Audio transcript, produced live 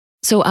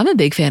So I'm a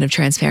big fan of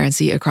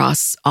transparency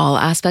across all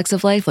aspects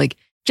of life. Like,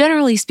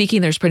 generally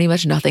speaking, there's pretty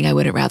much nothing I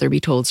wouldn't rather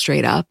be told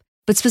straight up.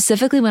 But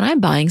specifically when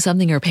I'm buying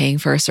something or paying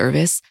for a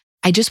service,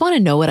 I just want to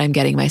know what I'm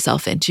getting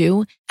myself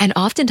into. And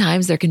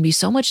oftentimes there can be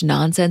so much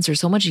nonsense or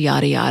so much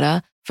yada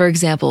yada. For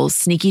example,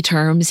 sneaky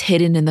terms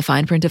hidden in the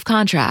fine print of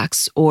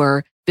contracts,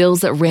 or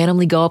bills that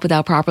randomly go up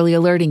without properly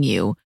alerting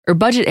you, or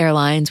budget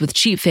airlines with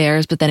cheap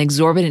fares but then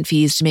exorbitant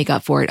fees to make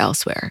up for it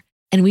elsewhere.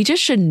 And we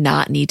just should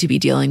not need to be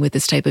dealing with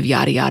this type of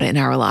yada yada in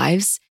our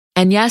lives.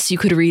 And yes, you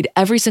could read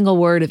every single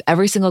word of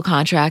every single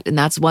contract, and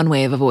that's one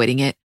way of avoiding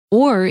it.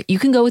 Or you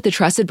can go with the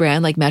trusted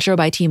brand like Metro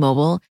by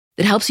T-Mobile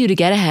that helps you to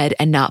get ahead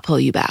and not pull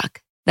you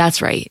back.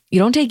 That's right. You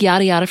don't take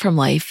yada yada from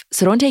life,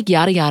 so don't take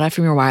yada yada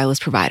from your wireless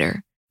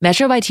provider.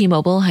 Metro by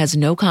T-Mobile has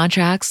no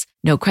contracts,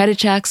 no credit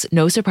checks,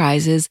 no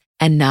surprises,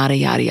 and nada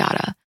yada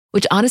yada,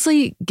 which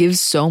honestly gives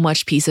so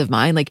much peace of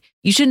mind. Like,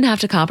 you shouldn't have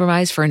to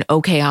compromise for an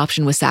okay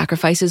option with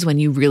sacrifices when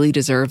you really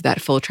deserve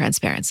that full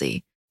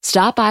transparency.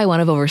 Stop by one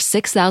of over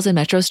 6,000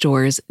 Metro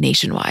stores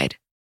nationwide.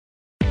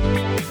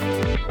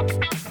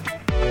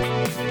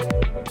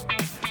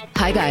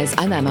 Hi guys,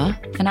 I'm Emma.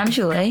 And I'm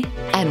Julie.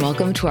 And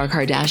welcome to our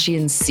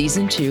Kardashians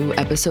Season 2,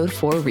 Episode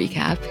 4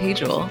 recap. Hey,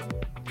 Joel.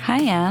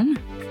 Hi, Em.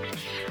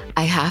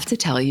 I have to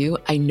tell you,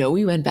 I know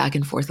we went back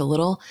and forth a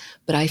little,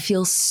 but I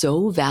feel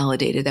so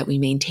validated that we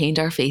maintained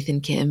our faith in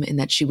Kim and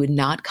that she would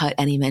not cut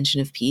any mention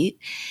of Pete.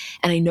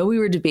 And I know we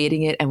were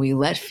debating it and we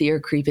let fear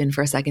creep in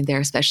for a second there,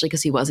 especially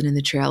because he wasn't in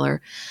the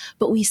trailer.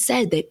 But we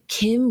said that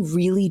Kim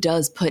really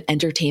does put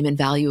entertainment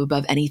value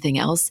above anything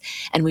else.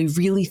 And we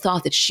really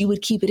thought that she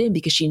would keep it in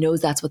because she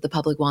knows that's what the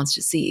public wants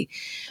to see.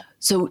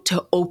 So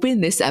to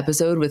open this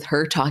episode with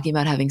her talking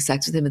about having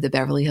sex with him at the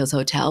Beverly Hills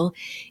Hotel,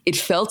 it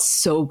felt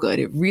so good.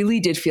 It really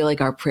did feel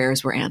like our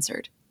prayers were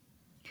answered.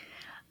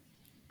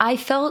 I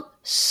felt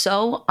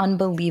so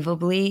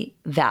unbelievably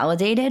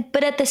validated,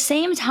 but at the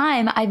same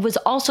time, I was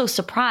also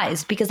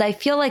surprised because I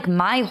feel like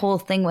my whole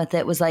thing with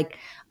it was like,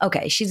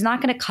 okay, she's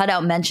not going to cut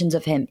out mentions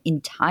of him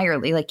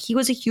entirely. Like, he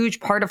was a huge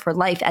part of her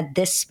life at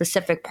this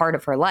specific part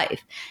of her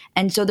life.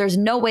 And so there's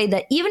no way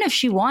that even if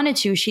she wanted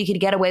to, she could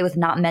get away with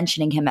not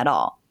mentioning him at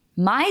all.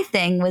 My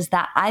thing was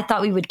that I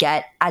thought we would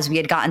get, as we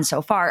had gotten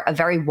so far, a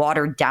very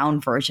watered down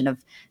version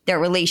of their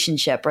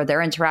relationship or their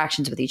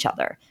interactions with each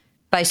other.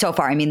 By so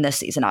far, I mean this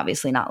season,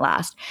 obviously not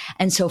last.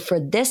 And so for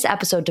this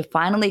episode to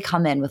finally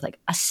come in with like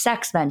a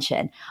sex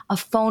mention, a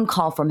phone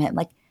call from him,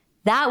 like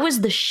that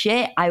was the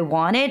shit I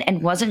wanted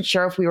and wasn't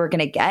sure if we were going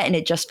to get. And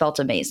it just felt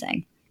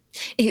amazing.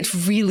 It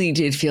really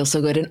did feel so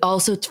good. And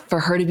also for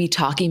her to be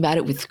talking about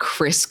it with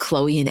Chris,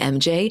 Chloe,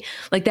 and MJ,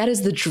 like that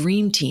is the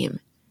dream team.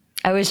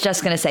 I was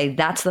just going to say,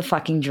 that's the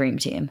fucking dream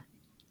team.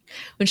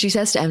 When she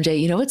says to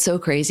MJ, you know what's so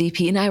crazy?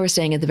 Pete and I were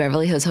staying at the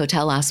Beverly Hills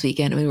Hotel last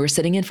weekend and we were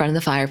sitting in front of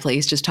the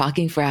fireplace just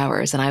talking for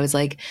hours. And I was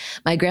like,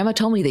 my grandma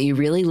told me that you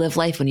really live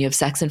life when you have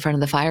sex in front of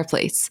the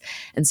fireplace.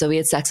 And so we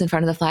had sex in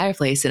front of the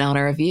fireplace in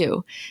honor of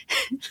you.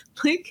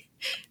 Like,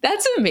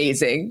 that's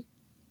amazing.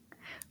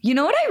 You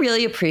know what I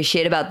really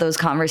appreciate about those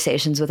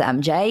conversations with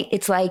MJ?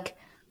 It's like,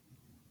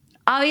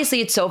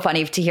 obviously it's so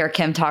funny to hear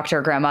Kim talk to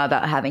her grandma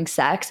about having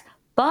sex,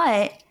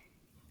 but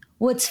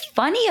what's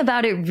funny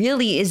about it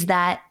really is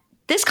that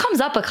this comes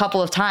up a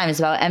couple of times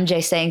about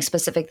MJ saying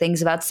specific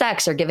things about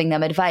sex or giving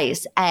them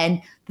advice.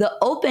 And the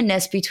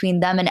openness between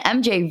them and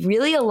MJ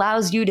really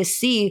allows you to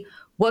see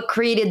what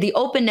created the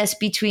openness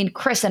between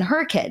Chris and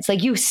her kids.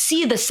 Like, you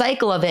see the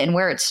cycle of it and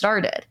where it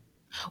started.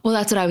 Well,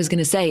 that's what I was going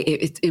to say.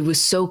 It was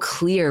so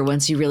clear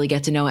once you really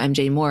get to know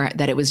MJ more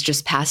that it was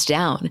just passed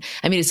down.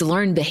 I mean, it's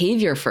learned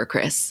behavior for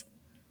Chris.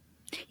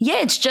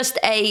 Yeah,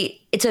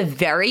 it's a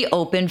very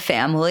open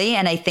family.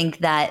 And I think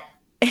that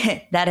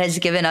that has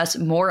given us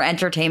more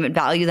entertainment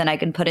value than I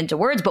can put into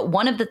words. But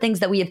one of the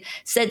things that we have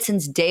said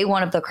since day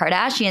one of the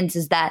Kardashians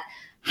is that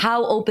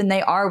how open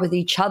they are with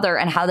each other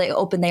and how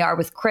open they are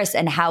with Chris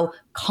and how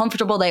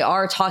comfortable they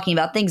are talking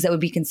about things that would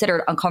be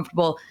considered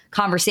uncomfortable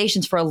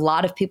conversations for a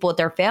lot of people with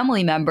their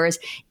family members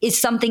is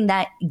something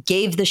that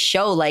gave the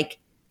show like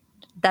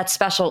that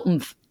special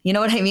oomph. You know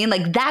what I mean?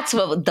 Like, that's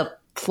what the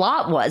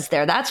plot was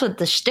there. That's what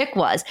the shtick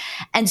was.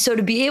 And so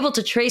to be able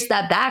to trace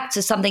that back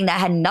to something that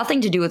had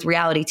nothing to do with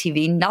reality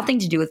TV, nothing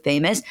to do with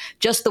Famous,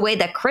 just the way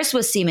that Chris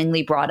was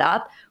seemingly brought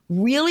up,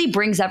 really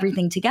brings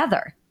everything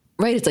together.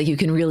 Right. It's like you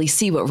can really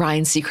see what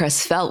Ryan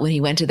Seacrest felt when he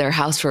went to their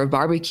house for a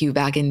barbecue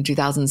back in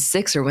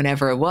 2006 or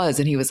whenever it was.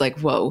 And he was like,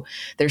 whoa,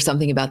 there's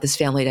something about this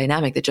family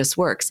dynamic that just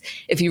works.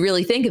 If you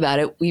really think about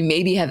it, we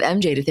maybe have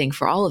MJ to thank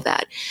for all of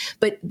that.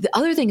 But the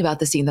other thing about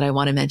the scene that I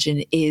want to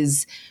mention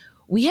is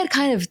we had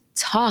kind of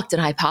talked and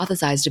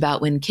hypothesized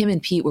about when Kim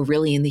and Pete were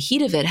really in the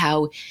heat of it,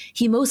 how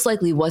he most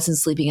likely wasn't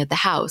sleeping at the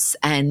house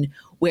and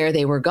where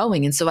they were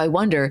going. And so I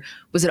wonder,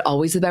 was it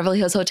always the Beverly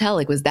Hills Hotel?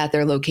 Like, was that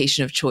their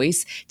location of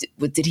choice?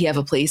 Did he have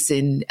a place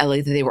in LA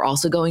that they were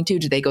also going to?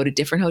 Did they go to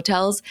different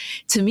hotels?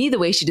 To me, the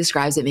way she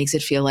describes it makes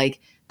it feel like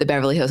the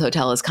Beverly Hills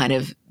Hotel is kind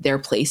of their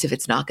place if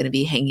it's not going to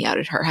be hanging out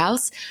at her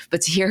house.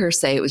 But to hear her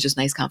say it was just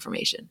nice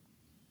confirmation.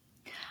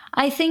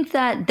 I think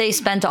that they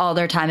spent all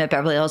their time at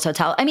Beverly Hills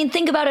Hotel. I mean,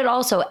 think about it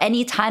also.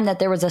 Any time that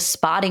there was a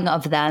spotting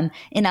of them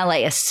in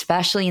LA,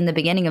 especially in the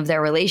beginning of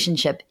their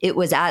relationship, it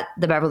was at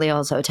the Beverly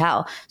Hills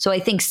Hotel. So I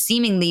think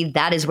seemingly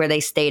that is where they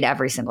stayed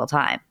every single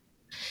time.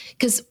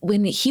 Because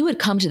when he would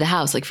come to the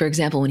house, like, for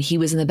example, when he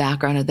was in the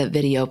background of that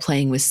video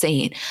playing with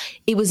Saint,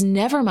 it was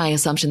never my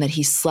assumption that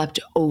he slept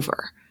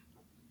over.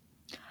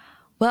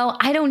 Well,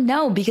 I don't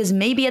know, because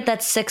maybe at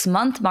that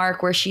 6-month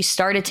mark where she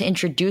started to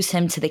introduce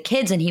him to the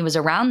kids and he was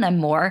around them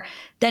more,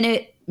 then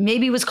it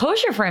maybe was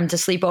kosher for him to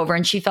sleep over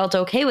and she felt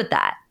okay with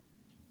that.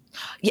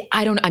 Yeah,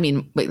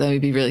 wait, let me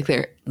be really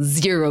clear.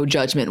 Zero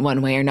judgment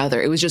one way or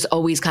another. It was just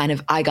always kind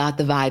of, I got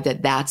the vibe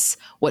that that's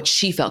what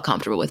she felt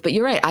comfortable with. But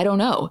you're right. I don't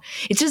know.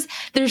 It's just,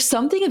 there's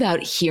something about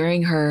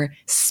hearing her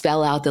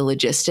spell out the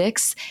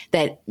logistics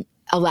that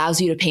allows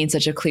you to paint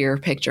such a clearer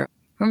picture.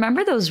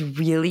 Remember those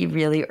really,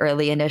 really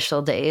early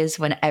initial days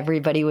when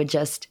everybody would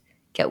just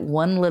get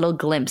one little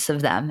glimpse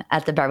of them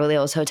at the Beverly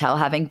Hills Hotel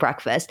having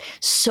breakfast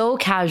so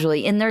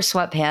casually in their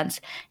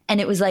sweatpants?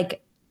 And it was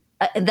like,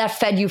 that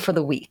fed you for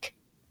the week.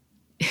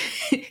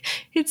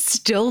 It's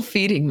still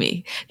feeding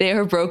me. They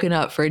are broken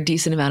up for a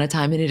decent amount of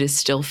time and it is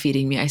still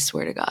feeding me. I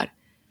swear to God.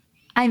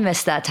 I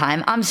missed that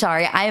time. I'm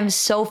sorry. I am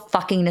so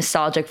fucking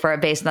nostalgic for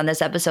it based on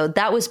this episode.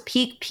 That was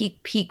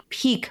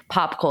peak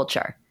pop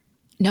culture.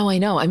 No, I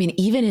know. I mean,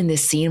 even in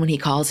this scene when he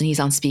calls and he's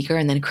on speaker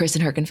and then Chris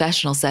in her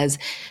confessional says,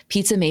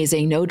 Pete's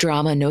amazing, no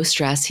drama, no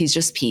stress. He's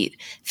just Pete.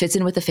 Fits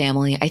in with the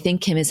family. I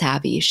think Kim is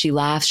happy. She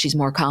laughs. She's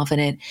more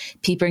confident.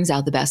 Pete brings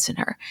out the best in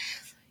her.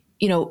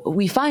 You know,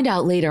 we find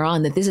out later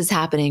on that this is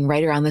happening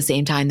right around the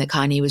same time that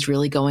Kanye was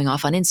really going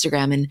off on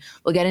Instagram. And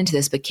we'll get into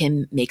this, but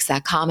Kim makes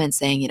that comment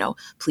saying, you know,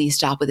 please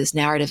stop with this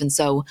narrative. And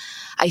so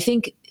I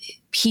think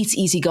Pete's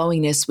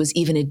easygoingness was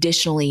even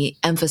additionally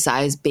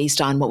emphasized based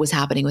on what was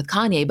happening with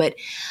Kanye. But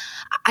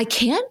I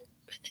can't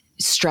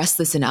stress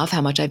this enough,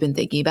 how much I've been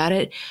thinking about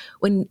it.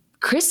 When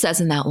Chris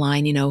says in that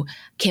line, you know,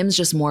 Kim's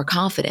just more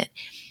confident.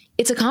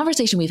 It's a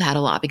conversation we've had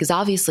a lot because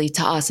obviously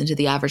to us and to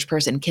the average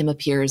person, Kim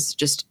appears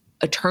just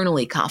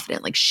eternally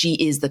confident. Like she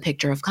is the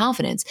picture of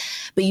confidence.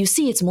 But you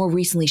see, it's more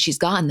recently she's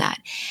gotten that.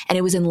 And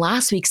it was in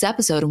last week's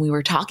episode and we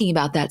were talking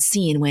about that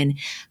scene when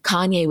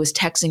Kanye was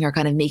texting her,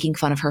 kind of making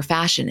fun of her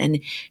fashion.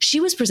 And she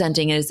was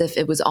presenting it as if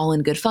it was all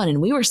in good fun.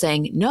 And we were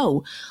saying,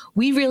 no,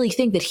 we really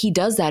think that he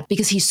does that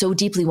because he so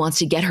deeply wants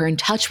to get her in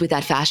touch with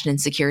that fashion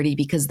insecurity,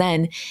 because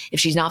then if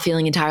she's not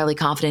feeling entirely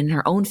confident in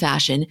her own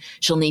fashion,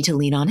 she'll need to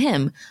lean on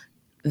him,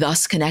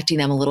 thus connecting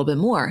them a little bit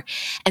more.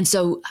 And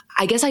so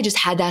I guess I just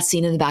had that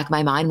scene in the back of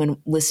my mind when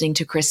listening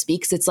to Chris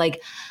speak. It's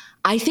like,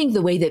 I think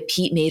the way that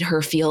Pete made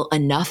her feel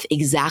enough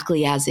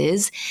exactly as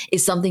is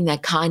something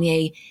that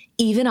Kanye,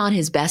 even on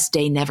his best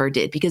day, never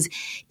did. Because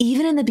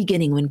even in the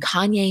beginning, when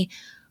Kanye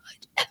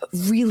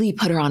really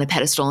put her on a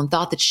pedestal and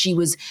thought that she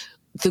was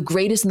the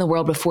greatest in the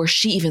world before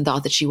she even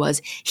thought that she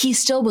was, he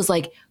still was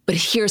like, but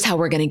here's how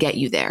we're going to get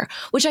you there,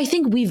 which I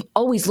think we've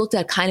always looked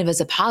at kind of as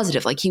a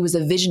positive. Like he was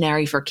a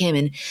visionary for Kim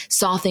and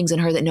saw things in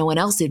her that no one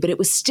else did, but it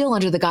was still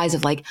under the guise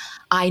of like,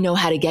 I know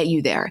how to get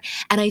you there.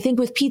 And I think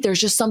with Pete, there's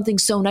just something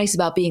so nice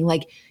about being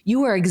like,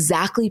 you are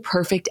exactly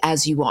perfect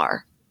as you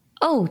are.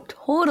 Oh,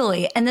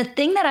 totally. And the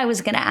thing that I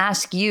was going to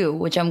ask you,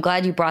 which I'm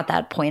glad you brought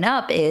that point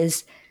up,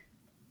 is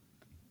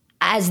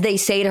as they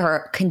say to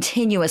her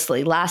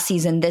continuously, last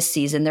season, this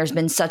season, there's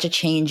been such a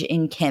change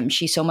in Kim.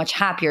 She's so much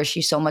happier.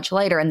 She's so much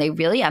lighter. And they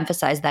really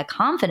emphasize that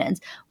confidence,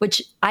 which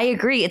I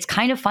agree. It's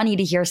kind of funny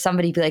to hear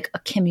somebody be like, oh,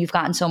 Kim, you've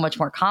gotten so much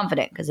more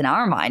confident. Because in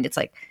our mind, it's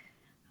like,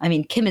 I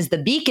mean, Kim is the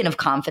beacon of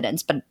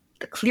confidence, but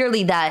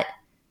clearly that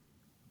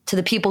to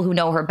the people who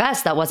know her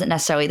best, that wasn't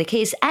necessarily the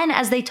case. And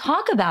as they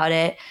talk about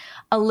it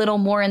a little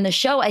more in the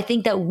show, I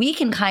think that we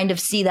can kind of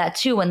see that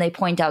too when they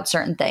point out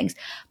certain things.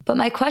 But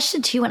my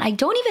question to you, and I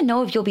don't even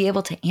know if you'll be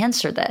able to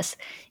answer this,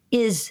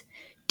 is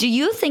do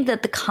you think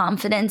that the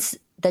confidence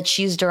that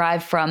she's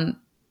derived from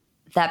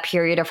that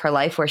period of her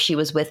life where she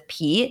was with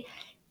Pete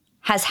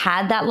has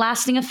had that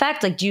lasting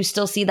effect? Like, do you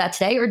still see that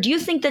today? Or do you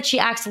think that she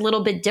acts a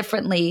little bit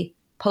differently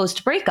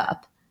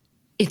post-breakup?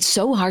 It's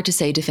so hard to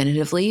say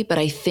definitively, but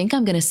I think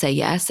I'm going to say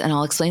yes, and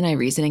I'll explain my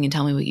reasoning and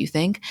tell me what you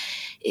think.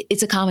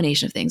 It's a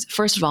combination of things.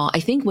 First of all, I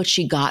think what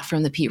she got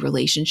from the Pete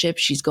relationship,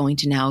 she's going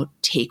to now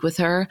take with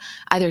her,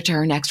 either to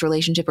her next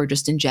relationship or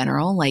just in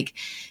general. Like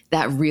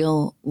that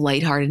real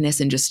lightheartedness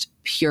and just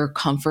pure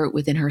comfort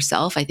within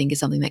herself, I think is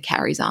something that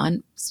carries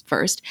on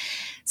first.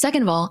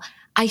 Second of all,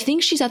 I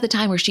think she's at the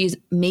time where she is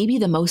maybe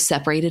the most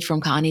separated from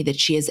Kanye that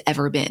she has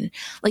ever been.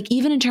 Like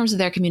even in terms of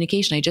their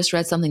communication, I just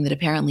read something that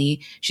apparently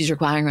she's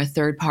requiring a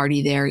third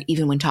party there,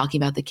 even when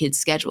talking about the kids'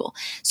 schedule.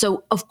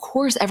 So of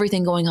course,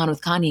 everything going on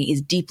with Kanye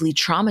is deeply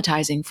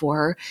traumatizing for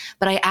her.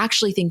 But I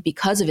actually think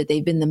because of it,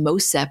 they've been the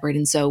most separate.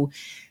 And so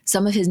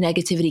some of his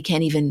negativity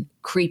can't even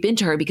creep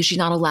into her because she's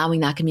not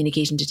allowing that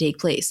communication to take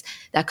place.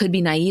 That could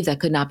be naive. That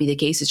could not be the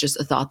case. It's just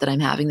a thought that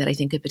I'm having that I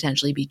think could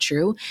potentially be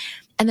true.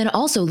 And then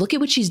also look at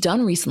what she's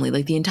done recently,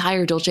 like the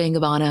entire Dolce &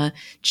 Gabbana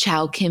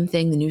Chow Kim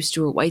thing, the new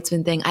Stuart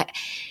Weitzman thing.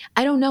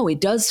 I don't know. It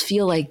does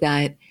feel like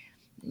that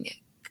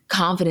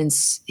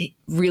confidence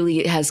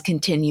really has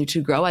continued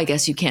to grow. I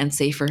guess you can't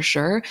say for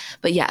sure.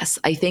 But yes,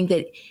 I think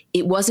that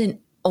it wasn't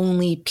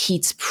only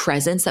Pete's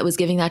presence that was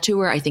giving that to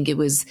her. I think it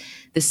was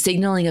the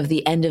signaling of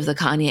the end of the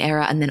Kanye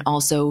era, and then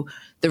also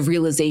the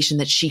realization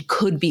that she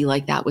could be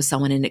like that with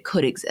someone and it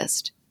could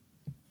exist.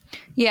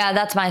 Yeah,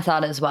 that's my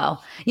thought as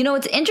well. You know,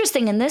 it's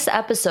interesting in this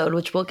episode,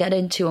 which we'll get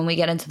into when we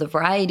get into the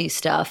variety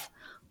stuff,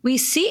 we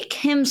see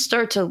Kim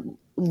start to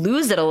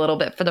lose it a little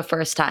bit for the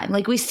first time.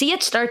 Like we see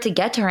it start to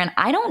get to her. And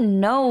I don't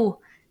know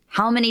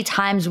how many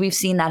times we've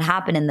seen that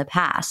happen in the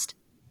past.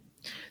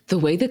 The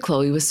way that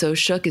Khloe was so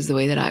shook is the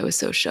way that I was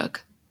so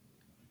shook.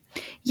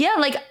 Yeah,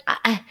 like,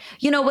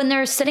 when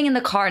they're sitting in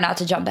the car, not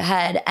to jump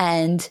ahead,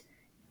 and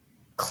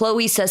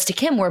Khloe says to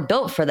Kim, we're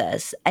built for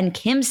this. And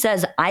Kim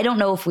says, I don't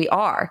know if we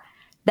are.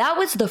 That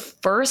was the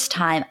first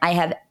time I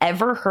have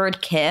ever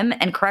heard Kim,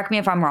 and correct me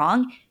if I'm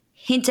wrong,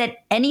 hint at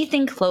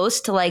anything close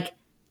to like,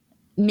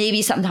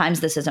 maybe sometimes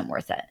this isn't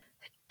worth it.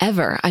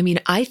 Ever. I mean,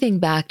 I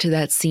think back to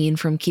that scene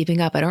from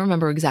Keeping Up. I don't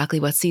remember exactly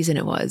what season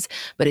it was,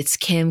 but it's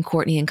Kim,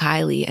 Kourtney, and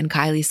Kylie. And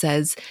Kylie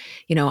says,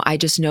 I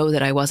just know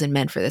that I wasn't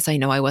meant for this. I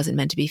know I wasn't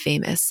meant to be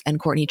famous. And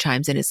Kourtney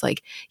chimes in, it's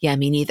like, yeah,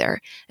 me neither.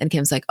 And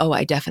Kim's like, oh,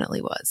 I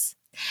definitely was.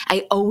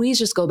 I always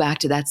just go back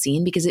to that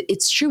scene because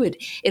it's true.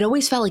 It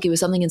always felt like it was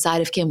something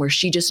inside of Kim where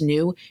she just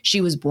knew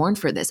she was born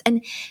for this.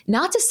 And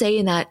not to say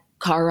in that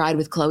car ride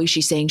with Khloe,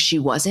 she's saying she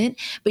wasn't,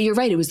 but you're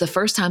right. It was the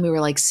first time we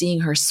were like seeing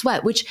her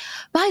sweat, which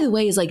by the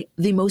way is like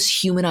the most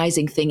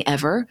humanizing thing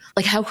ever.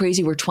 Like how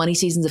crazy we're 20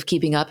 seasons of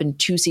Keeping Up and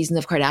 2 seasons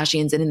of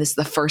Kardashians. And this is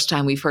the first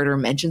time we've heard her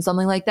mention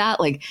something like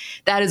that. Like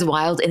that is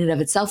wild in and of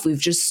itself. We've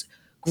just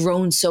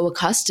grown so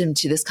accustomed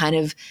to this kind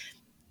of,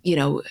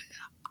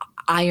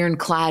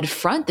 ironclad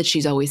front that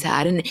she's always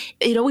had. And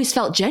it always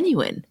felt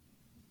genuine.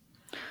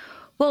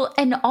 Well,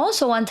 and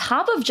also on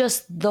top of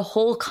just the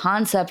whole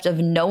concept of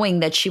knowing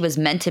that she was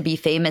meant to be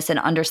famous and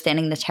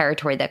understanding the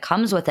territory that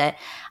comes with it,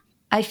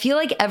 I feel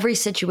like every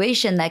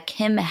situation that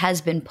Kim has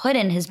been put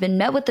in has been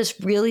met with this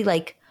really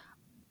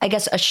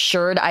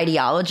assured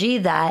ideology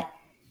that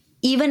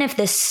even if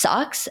this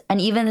sucks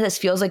and even if this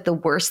feels like the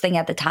worst thing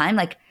at the time,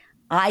 like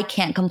I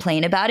can't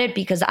complain about it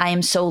because I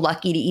am so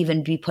lucky to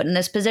even be put in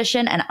this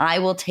position, and I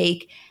will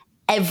take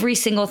every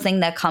single thing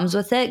that comes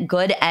with it,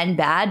 good and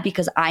bad,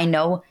 because I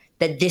know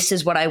that this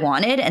is what I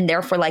wanted. And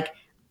therefore, like,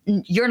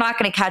 you're not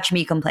going to catch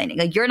me complaining.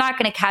 Like, you're not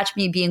going to catch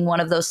me being one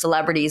of those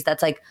celebrities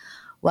that's like,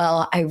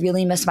 well, I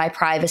really miss my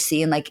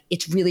privacy and like,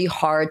 it's really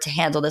hard to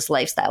handle this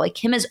lifestyle. Like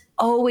Kim has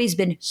always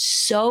been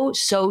so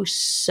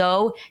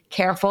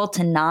careful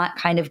to not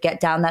kind of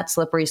get down that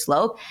slippery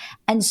slope.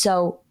 And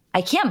so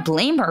I can't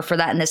blame her for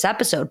that in this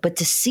episode, but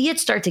to see it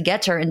start to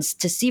get to her and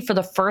to see for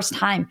the first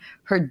time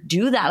her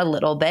do that a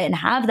little bit and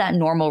have that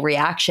normal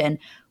reaction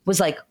was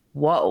like,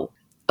 whoa.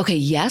 Okay,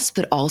 yes,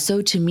 but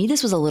also to me,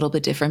 this was a little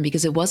bit different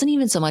because it wasn't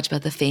even so much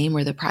about the fame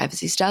or the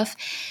privacy stuff.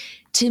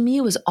 To me,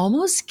 it was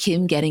almost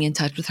Kim getting in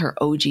touch with her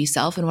OG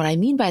self. And what I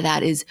mean by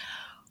that is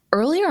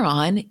earlier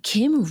on,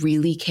 Kim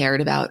really cared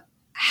about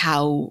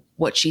how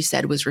what she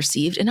said was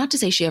received. And not to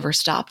say she ever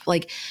stopped.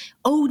 Like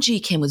OG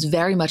Kim was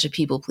very much a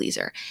people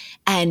pleaser.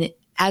 And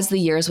as the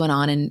years went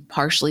on, and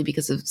partially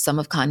because of some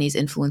of Kanye's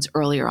influence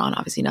earlier on,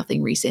 obviously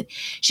nothing recent,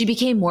 she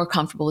became more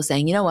comfortable with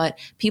saying, you know what,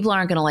 people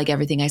aren't going to like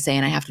everything I say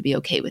and I have to be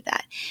okay with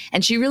that.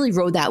 And she really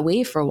rode that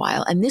wave for a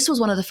while. And this was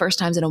one of the first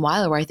times in a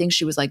while where I think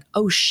she was like,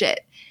 oh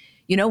shit,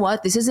 you know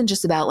what? This isn't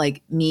just about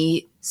like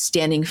me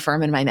standing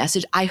firm in my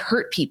message. I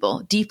hurt people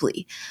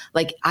deeply.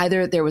 Like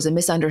either there was a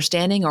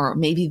misunderstanding or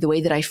maybe the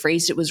way that I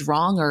phrased it was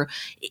wrong, or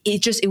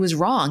it was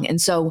wrong. And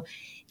so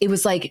it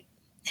was like,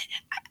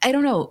 I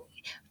don't know,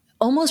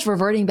 almost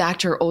reverting back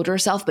to her older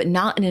self, but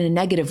not in a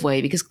negative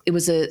way, because it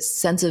was a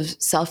sense of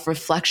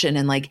self-reflection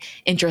and like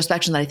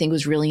introspection that I think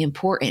was really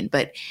important.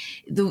 But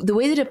the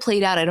way that it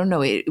played out, I don't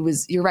know,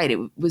 you're right. It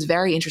was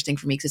very interesting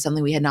for me because it's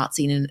something we had not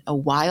seen in a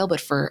while,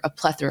 but for a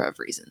plethora of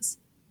reasons.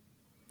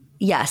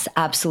 Yes,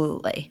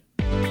 absolutely.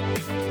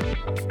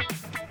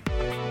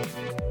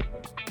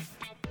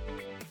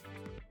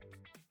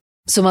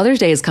 So Mother's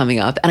Day is coming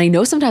up, and I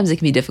know sometimes it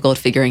can be difficult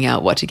figuring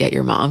out what to get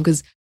your mom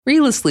because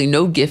realistically,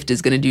 no gift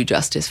is going to do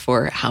justice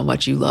for how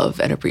much you love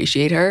and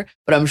appreciate her.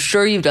 But I'm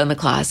sure you've done the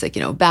classic,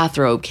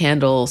 bathrobe,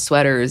 candle,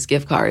 sweaters,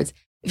 gift cards.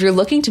 If you're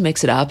looking to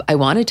mix it up, I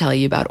want to tell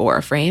you about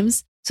Aura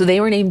Frames. So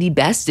they were named the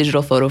best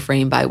digital photo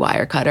frame by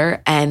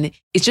Wirecutter. And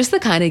it's just the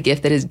kind of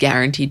gift that is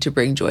guaranteed to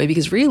bring joy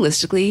because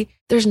realistically,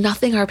 there's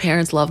nothing our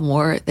parents love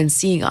more than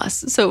seeing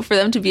us. So for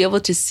them to be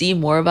able to see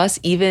more of us,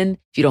 even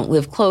if you don't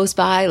live close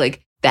by,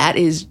 like that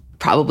is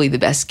probably the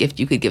best gift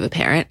you could give a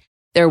parent.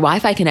 They're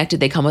Wi-Fi connected.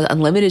 They come with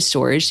unlimited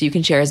storage, so you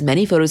can share as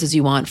many photos as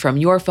you want from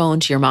your phone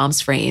to your mom's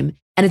frame.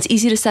 And it's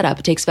easy to set up.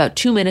 It takes about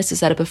 2 minutes to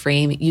set up a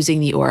frame using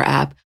the Aura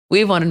app.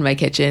 We have one in my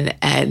kitchen,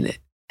 and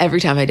every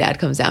time my dad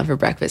comes down for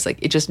breakfast, like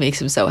it just makes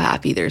him so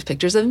happy. There's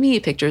pictures of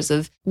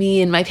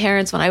me and my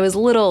parents when I was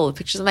little,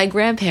 pictures of my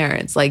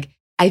grandparents. Like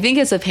I think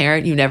as a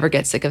parent, you never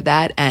get sick of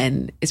that.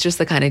 And it's just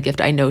the kind of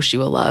gift I know she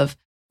will love.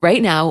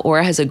 Right now,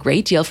 Aura has a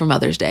great deal for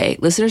Mother's Day.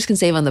 Listeners can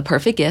save on the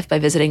perfect gift by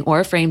visiting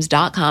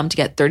auraframes.com to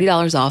get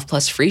 $30 off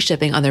plus free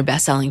shipping on their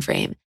best-selling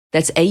frame.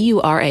 That's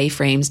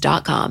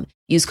AURAframes.com.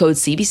 Use code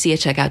CBC at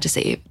checkout to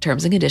save.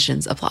 Terms and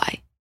conditions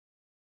apply.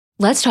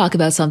 Let's talk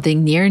about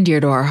something near and dear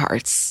to our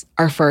hearts,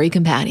 our furry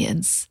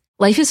companions.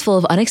 Life is full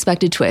of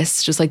unexpected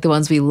twists, just like the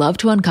ones we love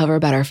to uncover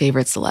about our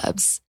favorite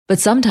celebs. But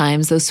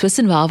sometimes those twists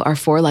involve our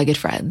four-legged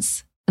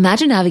friends.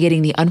 Imagine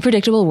navigating the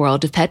unpredictable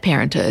world of pet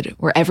parenthood,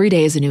 where every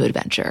day is a new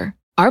adventure.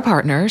 Our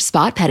partner,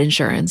 Spot Pet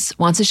Insurance,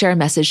 wants to share a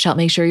message to help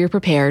make sure you're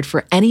prepared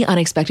for any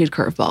unexpected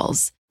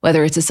curveballs,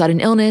 whether it's a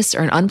sudden illness or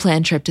an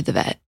unplanned trip to the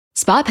vet.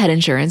 Spot Pet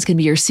Insurance can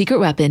be your secret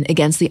weapon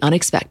against the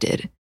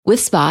unexpected.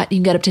 With Spot, you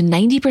can get up to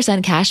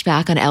 90% cash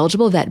back on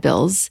eligible vet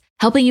bills,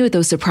 helping you with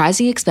those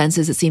surprising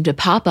expenses that seem to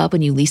pop up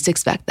when you least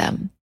expect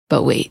them.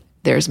 But wait,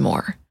 there's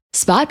more.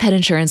 Spot Pet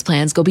Insurance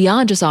plans go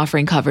beyond just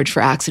offering coverage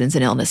for accidents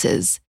and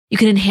illnesses. You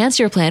can enhance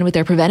your plan with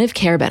their preventive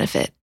care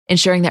benefit,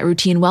 ensuring that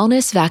routine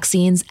wellness,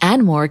 vaccines,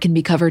 and more can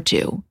be covered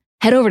too.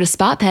 Head over to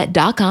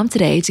spotpet.com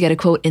today to get a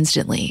quote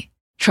instantly.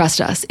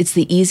 Trust us, it's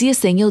the easiest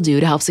thing you'll do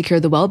to help secure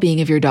the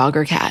well-being of your dog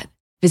or cat.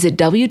 Visit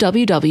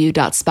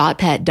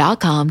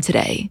www.spotpet.com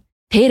today.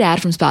 Paid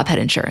ad from Spot Pet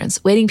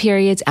Insurance. Waiting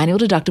periods, annual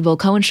deductible,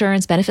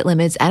 coinsurance, benefit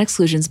limits, and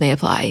exclusions may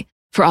apply.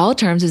 For all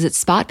terms, visit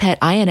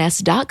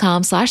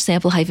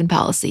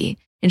spotpetins.com/sample-policy.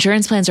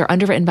 Insurance plans are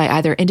underwritten by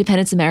either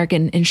Independence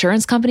American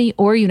Insurance Company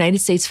or United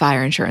States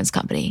Fire Insurance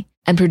Company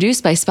and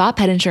produced by Spot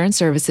Pet Insurance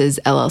Services,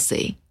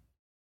 LLC.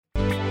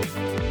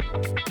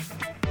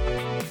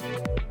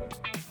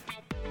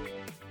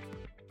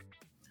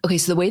 Okay,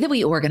 so the way that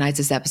we organize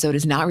this episode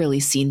is not really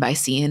scene by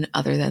scene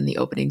other than the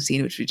opening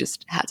scene, which we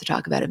just had to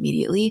talk about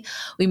immediately.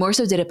 We more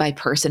so did it by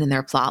person and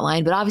their plot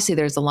line, but obviously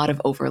there's a lot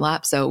of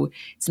overlap, so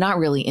it's not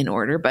really in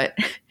order. But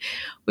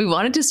we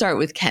wanted to start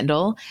with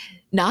Kendall.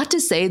 Not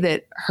to say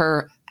that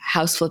her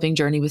house flipping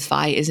journey with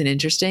Fi isn't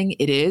interesting.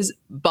 It is,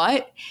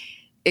 but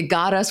it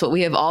got us what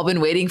we have all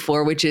been waiting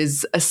for, which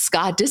is a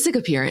Scott Disick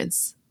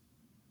appearance.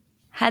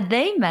 Had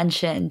they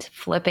mentioned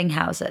flipping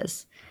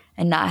houses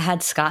and not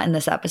had Scott in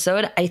this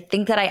episode, I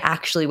think that I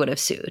actually would have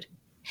sued.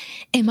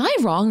 Am I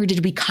wrong, or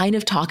did we kind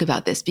of talk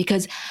about this?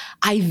 Because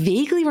I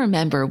vaguely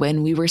remember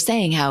when we were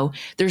saying how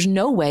there's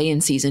no way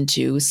in season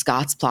 2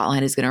 Scott's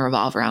plotline is going to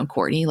revolve around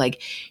Courtney.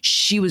 Like,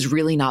 she was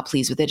really not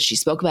pleased with it. She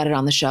spoke about it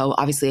on the show.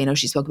 Obviously, I know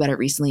she spoke about it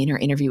recently in her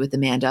interview with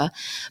Amanda,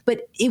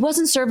 but it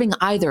wasn't serving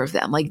either of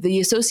them. Like, the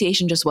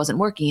association just wasn't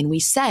working. And we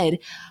said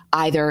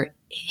either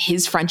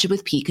his friendship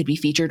with Pete could be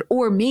featured,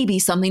 or maybe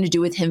something to do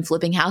with him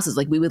flipping houses.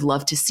 Like, we would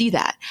love to see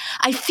that.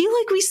 I feel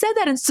like we said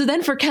that. And so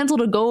then for Kendall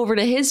to go over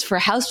to his for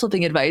house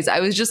flipping advice,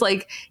 I was just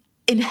like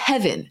in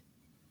heaven.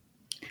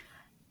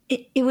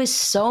 It was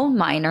so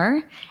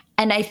minor.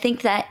 And I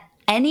think that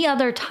any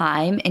other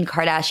time in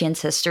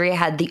Kardashian's history,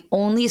 had the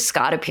only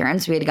Scott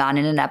appearance we had gotten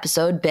in an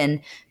episode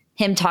been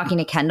him talking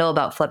to Kendall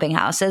about flipping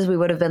houses, we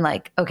would have been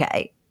like,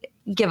 okay,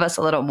 give us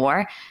a little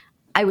more.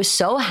 I was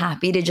so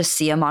happy to just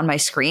see him on my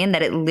screen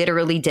that it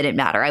literally didn't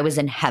matter. I was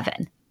in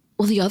heaven.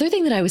 Well, the other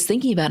thing that I was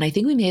thinking about, and I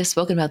think we may have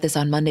spoken about this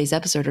on Monday's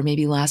episode or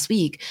maybe last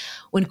week,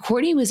 when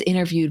Courtney was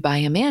interviewed by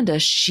Amanda,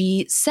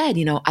 she said,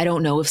 I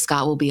don't know if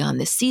Scott will be on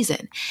this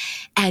season.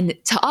 And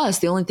to us,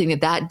 the only thing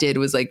that did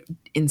was like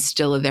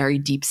instill a very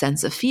deep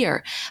sense of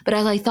fear. But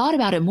as I thought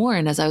about it more,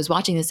 and as I was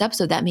watching this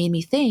episode, that made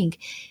me think,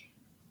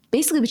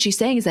 basically what she's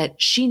saying is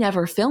that she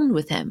never filmed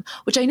with him,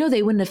 which I know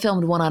they wouldn't have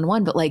filmed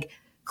one-on-one, but like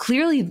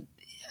clearly,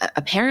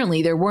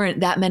 apparently there weren't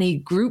that many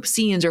group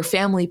scenes or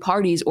family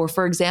parties or,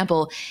 for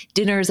example,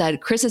 dinners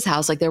at Chris's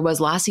house like there was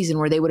last season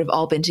where they would have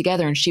all been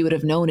together and she would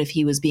have known if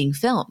he was being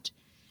filmed.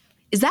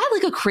 Is that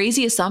like a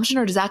crazy assumption,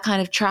 or does that kind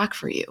of track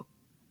for you?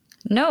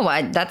 No,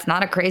 that's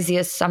not a crazy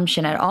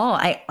assumption at all.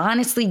 I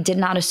honestly did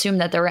not assume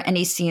that there were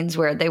any scenes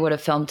where they would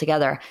have filmed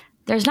together.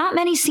 There's not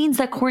many scenes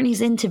that Courtney's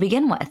in to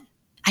begin with.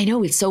 I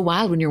know, it's so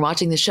wild when you're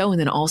watching the show and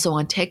then also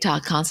on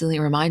TikTok constantly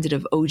reminded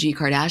of OG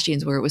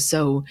Kardashians where it was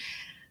so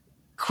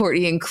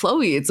Kourtney and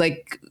Khloé. It's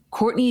like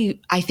Kourtney,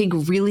 I think,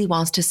 really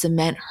wants to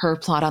cement her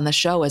plot on the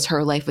show as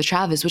her life with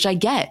Travis, which I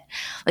get.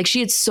 Like, she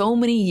had so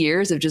many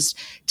years of just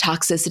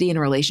toxicity in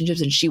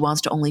relationships and she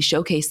wants to only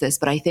showcase this.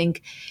 But I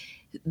think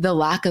the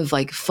lack of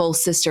like full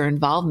sister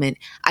involvement,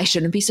 I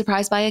shouldn't be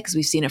surprised by it because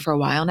we've seen it for a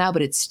while now,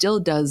 but it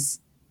still does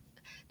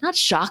not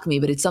shock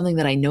me, but it's something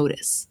that I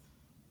notice.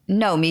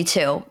 No, me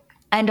too.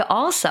 And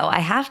also, I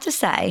have to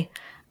say,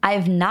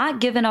 I've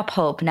not given up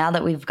hope now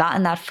that we've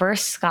gotten that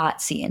first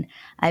Scott scene.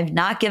 I've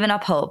not given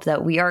up hope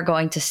that we are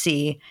going to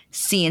see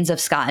scenes of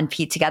Scott and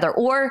Pete together,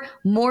 or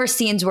more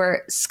scenes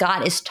where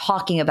Scott is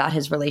talking about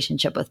his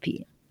relationship with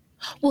Pete.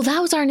 Well,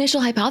 that was our initial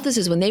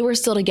hypothesis. When they were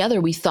still together,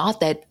 we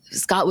thought that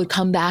Scott would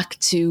come back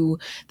to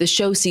the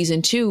show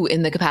season 2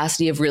 in the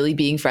capacity of really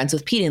being friends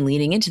with Pete and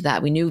leaning into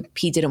that. We knew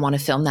Pete didn't want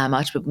to film that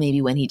much, but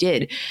maybe when he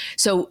did.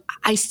 So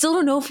I still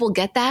don't know if we'll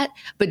get that.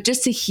 But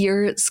just to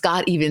hear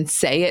Scott even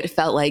say it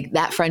felt like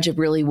that friendship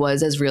really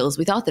was as real as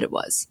we thought that it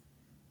was.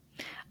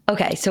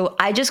 Okay, so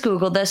I just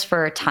Googled this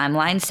for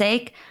timeline's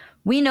sake.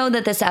 We know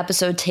that this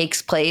episode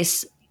takes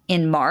place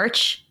in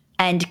March.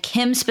 And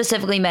Kim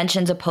specifically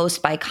mentions a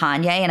post by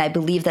Kanye, and I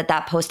believe that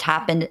that post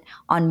happened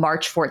on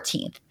March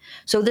 14th.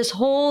 So this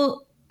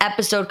whole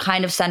episode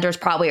kind of centers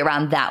probably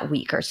around that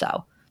week or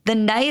so. The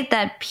night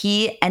that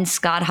Pete and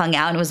Scott hung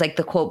out, and it was like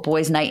the quote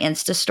boys night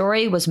Insta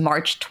story, was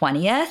March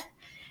 20th.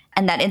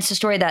 And that Insta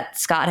story that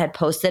Scott had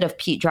posted of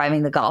Pete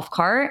driving the golf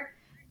cart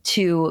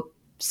to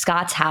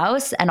Scott's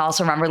house, and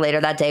also remember later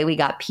that day we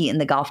got Pete in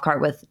the golf cart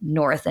with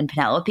North and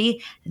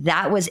Penelope,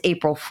 that was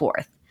April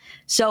 4th.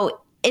 So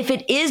if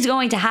it is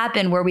going to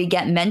happen where we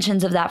get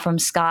mentions of that from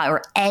Scott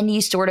or any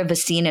sort of a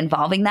scene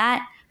involving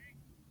that,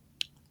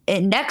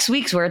 next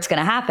week's where it's going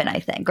to happen,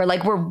 I think. Or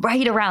like we're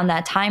right around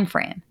that time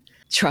frame.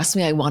 Trust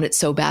me, I want it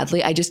so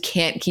badly. I just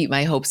can't keep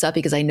my hopes up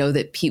because I know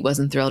that Pete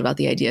wasn't thrilled about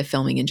the idea of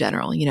filming in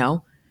general, you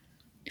know?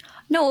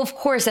 No, of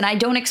course. And I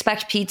don't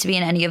expect Pete to be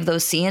in any of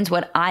those scenes.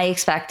 What I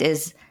expect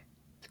is,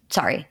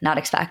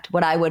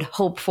 what I would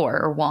hope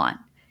for or want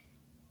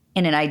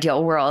in an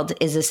ideal world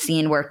is a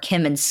scene where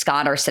Kim and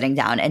Scott are sitting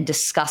down and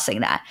discussing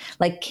that.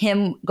 Like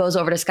Kim goes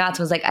over to Scott's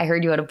and was like, I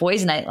heard you had a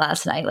boys' night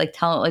last night, like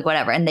tell like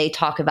whatever. And they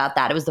talk about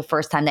that. It was the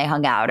first time they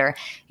hung out. Or,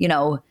 you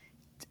know,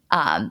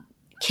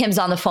 Kim's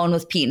on the phone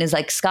with Pete and is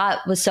like, Scott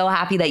was so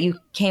happy that you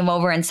came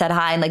over and said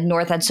hi. And like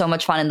North had so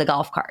much fun in the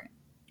golf cart.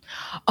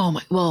 Oh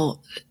my,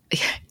 well,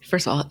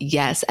 first of all,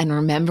 yes. And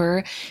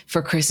remember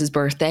for Chris's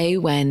birthday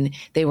when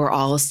they were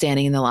all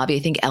standing in the lobby, I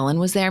think Ellen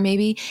was there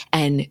maybe,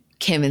 and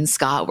Kim and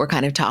Scott were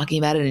kind of talking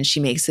about it, and she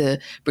makes a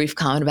brief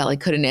comment about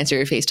like, couldn't answer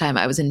your FaceTime,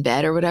 I was in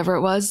bed or whatever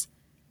it was.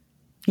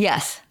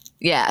 Yes.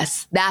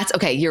 That's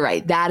okay. You're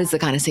right. That is the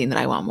kind of scene that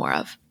I want more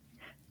of.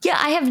 Yeah,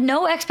 I have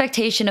no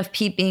expectation of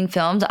Pete being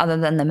filmed other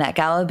than the Met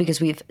Gala because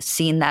we've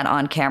seen that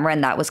on camera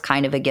and that was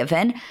kind of a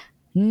given.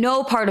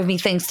 No part of me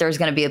thinks there's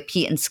going to be a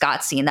Pete and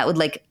Scott scene that would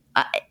like,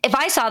 if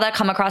I saw that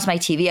come across my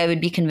TV, I would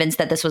be convinced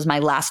that this was my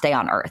last day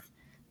on earth.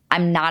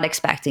 I'm not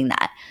expecting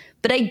that.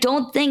 But I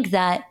don't think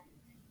that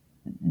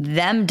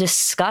them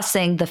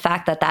discussing the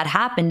fact that that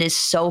happened is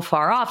so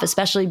far off,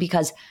 especially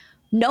because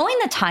knowing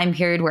the time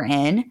period we're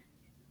in,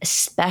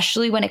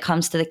 especially when it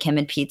comes to the Kim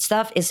and Pete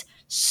stuff, is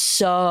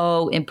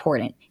so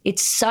important.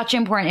 It's such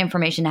important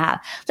information to have.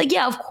 Like,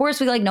 yeah, of course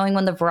we like knowing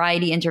when the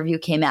Variety interview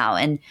came out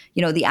and,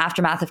 you know, the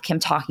aftermath of Kim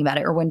talking about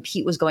it or when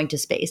Pete was going to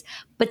space.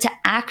 But to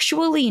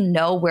actually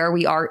know where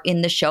we are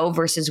in the show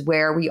versus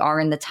where we are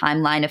in the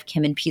timeline of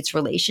Kim and Pete's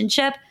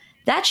relationship,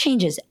 that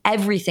changes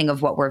everything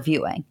of what we're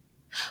viewing.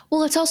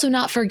 Well, let's also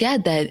not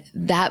forget that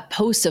that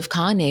post of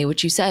Kanye,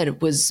 which you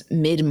said was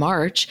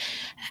mid-March,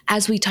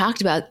 as we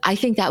talked about, I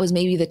think that was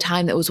maybe the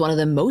time that was one of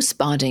the most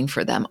bonding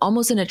for them,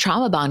 almost in a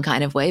trauma bond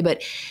kind of way.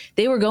 But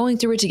they were going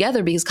through it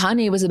together because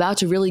Kanye was about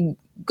to really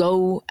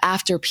go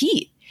after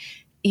Pete,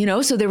 you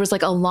know? So there was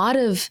like a lot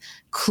of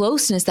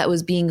closeness that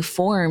was being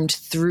formed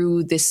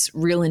through this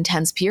real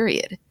intense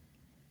period.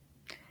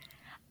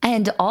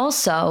 And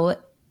also,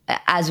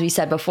 as we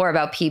said before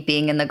about Pete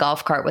being in the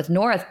golf cart with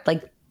North,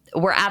 like,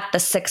 we're at the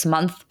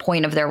 6-month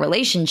point of their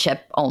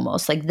relationship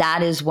almost. Like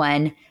that is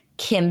when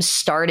Kim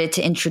started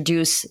to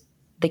introduce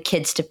the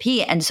kids to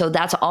Pete. And so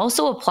that's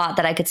also a plot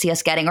that I could see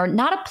us getting, or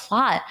not a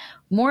plot,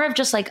 more of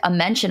just like a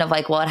mention of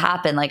like, well, it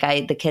happened. Like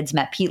the kids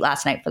met Pete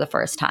last night for the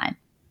first time.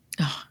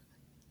 Oh,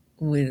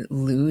 would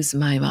lose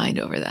my mind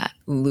over that.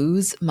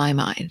 Lose my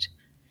mind.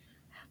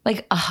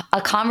 Like a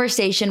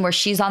conversation where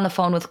she's on the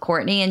phone with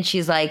Courtney and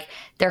she's like,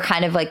 they're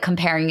kind of like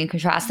comparing and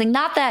contrasting.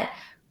 Not that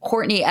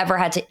Courtney ever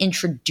had to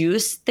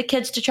introduce the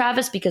kids to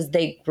Travis because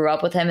they grew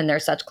up with him and they're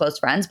such close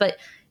friends. But,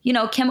 you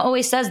know, Kim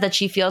always says that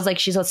she feels like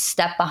she's a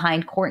step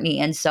behind Courtney.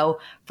 And so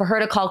for her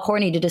to call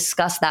Courtney to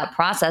discuss that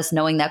process,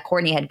 knowing that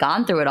Courtney had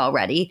gone through it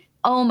already,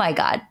 oh my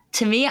God.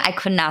 To me, I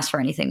couldn't ask for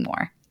anything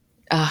more.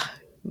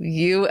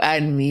 You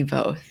and me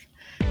both.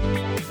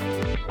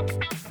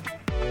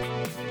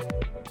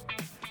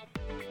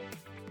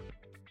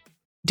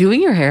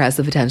 Doing your hair has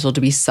the potential to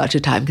be such a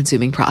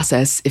time-consuming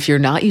process if you're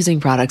not using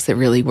products that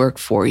really work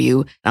for you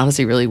and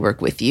honestly really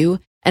work with you.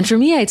 And for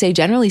me, I'd say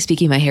generally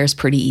speaking, my hair is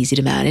pretty easy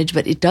to manage,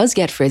 but it does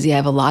get frizzy. I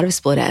have a lot of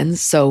split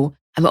ends, so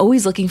I'm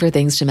always looking for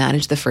things to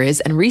manage the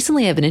frizz. And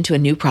recently I've been into a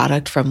new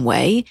product from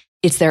OUAI.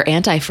 It's their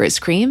anti-frizz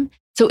cream.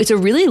 So it's a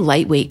really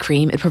lightweight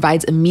cream. It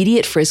provides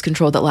immediate frizz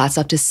control that lasts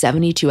up to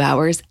 72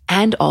 hours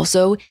and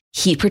also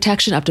heat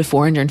protection up to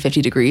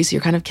 450 degrees. So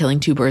you're kind of killing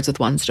two birds with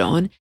one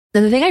stone.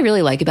 Then the thing I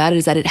really like about it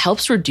is that it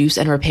helps reduce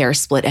and repair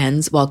split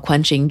ends while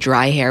quenching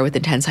dry hair with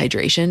intense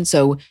hydration.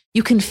 So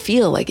you can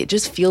feel like it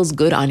just feels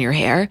good on your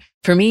hair.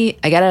 For me,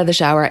 I get out of the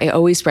shower, I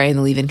always spray in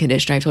the leave-in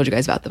conditioner. I've told you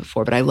guys about that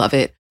before, but I love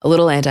it. A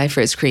little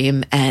anti-frizz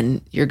cream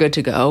and you're good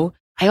to go.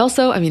 I love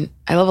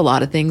a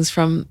lot of things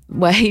from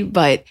OUAI,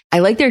 but I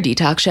like their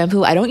detox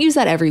shampoo. I don't use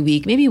that every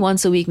week, maybe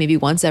once a week, maybe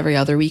once every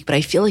other week, but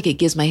I feel like it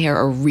gives my hair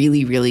a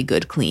really, really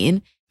good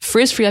clean.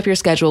 Frizz-free up your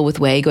schedule with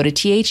OUAI. Go to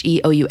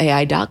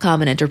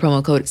THEOUAI.com and enter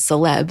promo code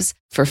CELEBS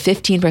for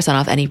 15%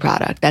 off any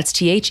product. That's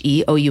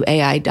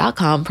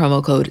THEOUAI.com,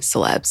 promo code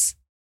CELEBS.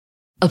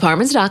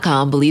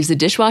 Apartments.com believes a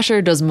dishwasher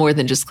does more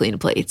than just clean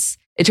plates.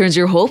 It turns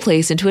your whole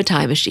place into a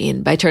time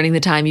machine by turning the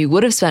time you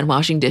would have spent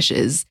washing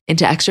dishes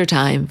into extra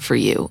time for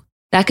you.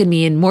 That could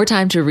mean more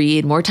time to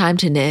read, more time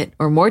to knit,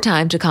 or more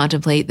time to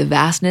contemplate the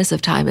vastness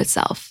of time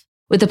itself.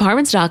 With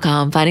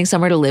Apartments.com, finding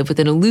somewhere to live with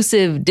an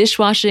elusive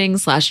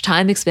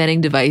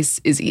dishwashing/time-expanding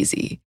device is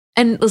easy.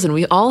 And listen,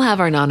 we all have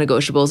our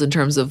non-negotiables in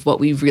terms of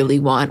what we really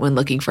want when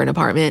looking for an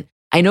apartment.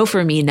 I know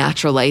for me,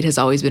 natural light has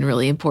always been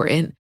really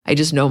important. I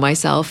just know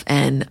myself,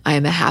 and I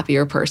am a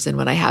happier person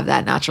when I have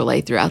that natural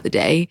light throughout the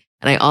day.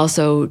 And I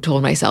also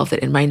told myself that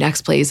in my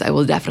next place, I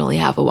will definitely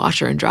have a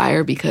washer and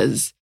dryer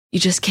because you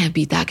just can't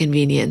beat that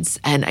convenience.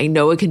 And I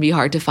know it can be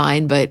hard to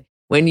find, but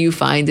when you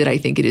find it, I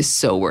think it is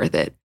so worth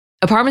it.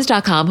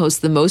 Apartments.com hosts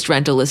the most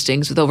rental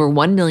listings with over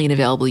 1 million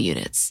available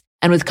units.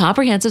 And with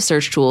comprehensive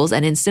search tools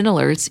and instant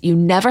alerts, you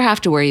never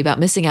have to worry about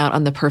missing out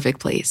on the perfect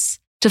place.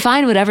 To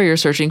find whatever you're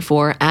searching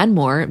for and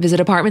more, visit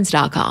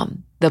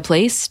Apartments.com, the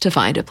place to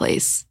find a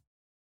place.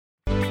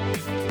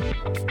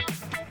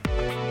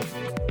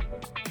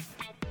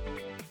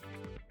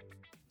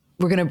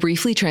 We're going to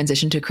briefly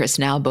transition to Kris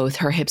now, both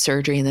her hip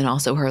surgery and then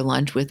also her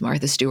lunch with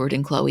Martha Stewart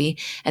and Khloe.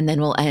 And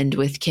then we'll end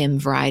with Kim,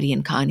 Variety,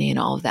 and Kanye and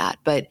all of that.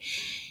 But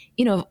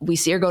you know, we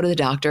see her go to the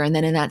doctor. And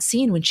then in that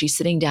scene when she's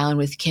sitting down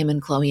with Kim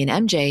and Khloe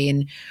and MJ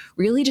and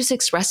really just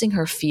expressing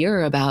her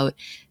fear about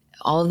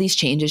all of these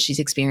changes she's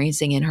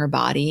experiencing in her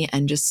body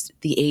and just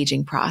the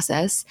aging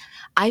process,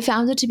 I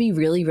found it to be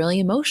really, really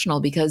emotional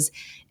because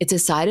it's a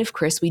side of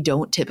Kris we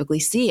don't typically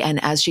see.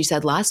 And as she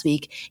said last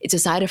week, it's a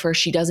side of her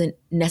she doesn't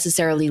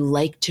necessarily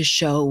like to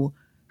show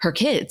her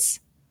kids.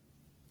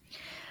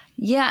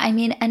 Yeah, I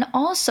mean, and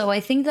also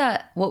I think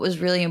that what was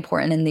really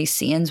important in these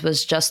scenes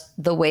was just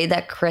the way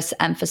that Kris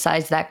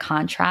emphasized that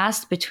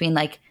contrast between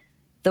like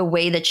the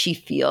way that she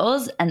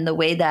feels and the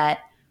way that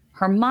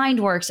her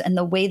mind works and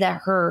the way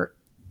that her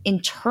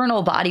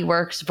internal body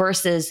works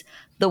versus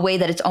the way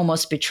that it's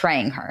almost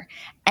betraying her.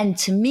 And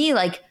to me,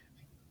 like,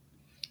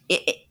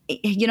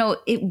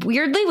 it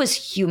weirdly was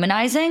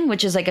humanizing,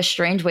 which is like a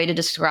strange way to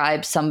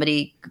describe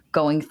somebody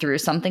going through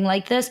something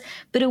like this.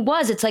 But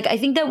it's like, I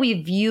think that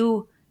we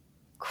view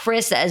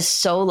Kris as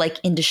so like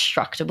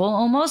indestructible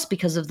almost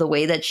because of the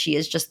way that she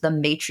is just the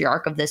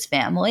matriarch of this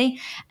family.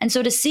 And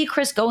so to see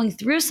Kris going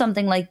through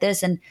something like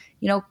this and,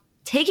 you know,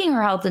 taking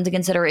her health into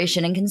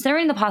consideration and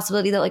considering the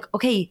possibility that like,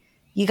 okay,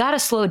 you got to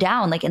slow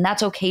down, like, and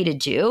that's okay to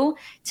do.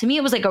 To me,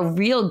 it was like a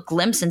real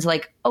glimpse into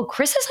like, oh,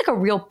 Kris is like a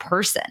real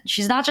person.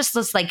 She's not just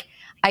this like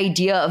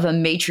idea of a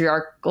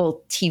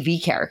matriarchal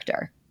TV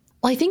character.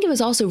 Well, I think it was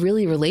also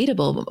really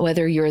relatable,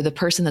 whether you're the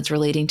person that's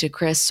relating to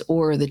Kris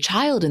or the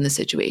child in the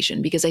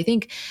situation, because I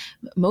think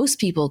most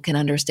people can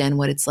understand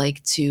what it's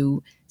like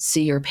to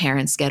see your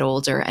parents get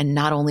older and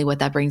not only what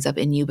that brings up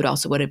in you, but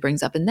also what it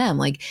brings up in them.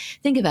 Like,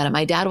 think about it.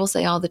 My dad will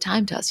say all the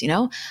time to us, you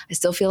know, I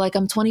still feel like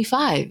I'm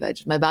 25.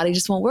 My body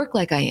just won't work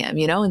like I am,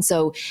 you know? And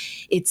so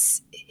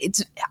it's,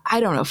 I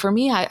don't know. For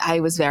me, I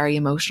was very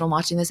emotional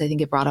watching this. I think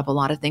it brought up a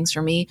lot of things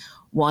for me.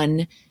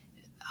 One,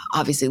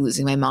 obviously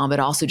losing my mom, but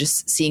also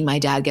just seeing my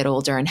dad get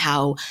older and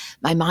how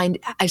my mind,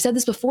 I've said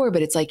this before,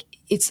 but it's like,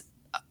 it's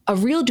a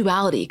real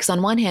duality. Because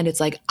on one hand, it's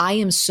like, I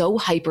am so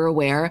hyper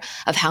aware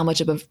of how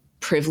much of a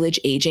privilege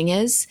aging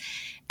is.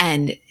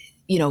 And,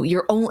 you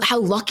know, how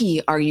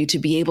lucky are you to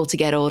be able to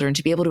get older and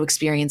to be able to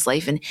experience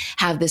life and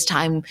have this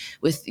time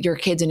with your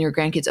kids and your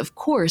grandkids, of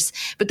course.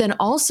 But then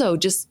also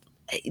just,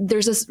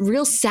 there's this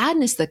real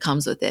sadness that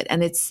comes with it.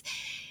 And it's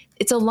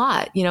a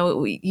lot, you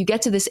know, you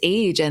get to this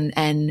age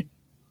and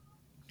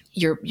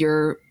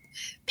your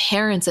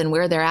parents and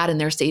where they're at in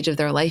their stage of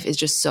their life is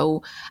just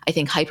so, I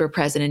think, hyper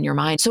present in your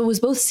mind. So it was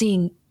both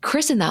seeing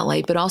Kris in that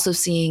light, but also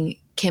seeing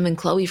Kim and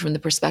Khloe from the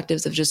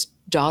perspectives of just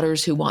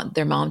daughters who want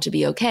their mom to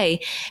be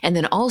okay. And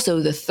then also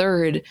the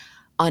third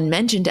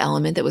unmentioned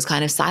element that was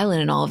kind of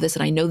silent in all of this.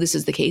 And I know this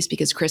is the case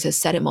because Kris has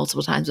said it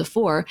multiple times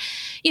before,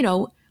 you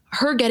know,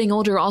 her getting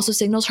older also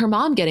signals her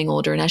mom getting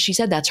older. And as she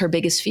said, that's her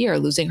biggest fear,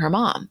 losing her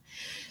mom.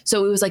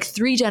 So it was like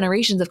 3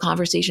 generations of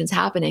conversations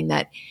happening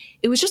that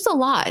it was just a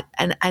lot.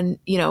 And,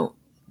 you know,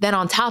 then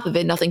on top of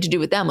it, nothing to do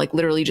with them, like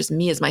literally just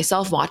me as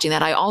myself watching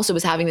that. I also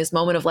was having this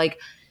moment of like,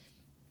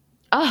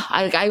 oh,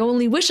 I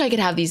only wish I could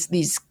have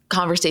these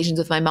conversations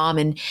with my mom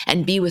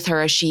and be with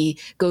her as she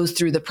goes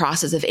through the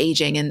process of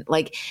aging. And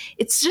like,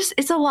 it's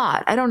a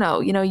lot. I don't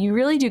know. You know, you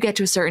really do get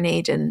to a certain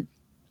age and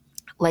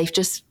life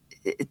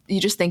you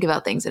just think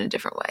about things in a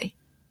different way.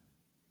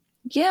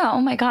 Yeah.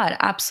 Oh my God.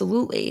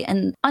 Absolutely.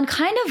 And on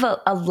kind of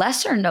a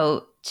lesser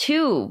note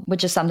too,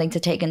 which is something to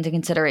take into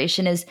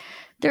consideration, is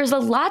there's a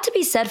lot to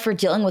be said for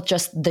dealing with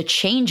just the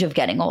change of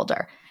getting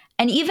older.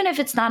 And even if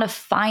it's not a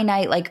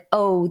finite, like,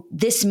 oh,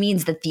 this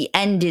means that the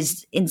end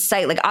is in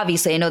sight. Like,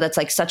 obviously, I know that's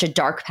like such a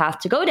dark path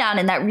to go down.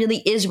 And that really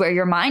is where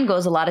your mind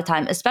goes a lot of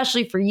time,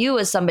 especially for you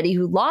as somebody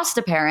who lost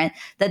a parent,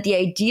 that the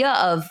idea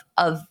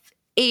of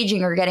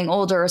aging or getting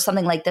older or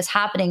something like this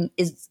happening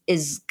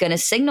is going to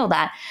signal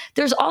that.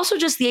 There's also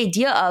just the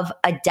idea of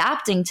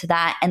adapting to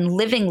that and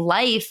living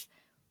life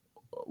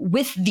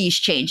with these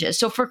changes.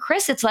 So for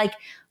Kris, it's like,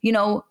 you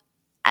know,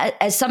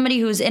 as somebody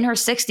who's in her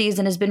 60s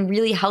and has been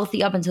really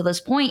healthy up until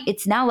this point,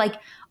 it's now like,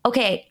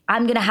 okay,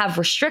 I'm going to have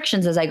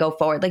restrictions as I go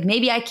forward. Like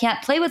maybe I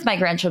can't play with my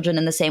grandchildren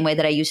in the same way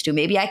that I used to.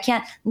 Maybe I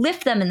can't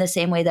lift them in the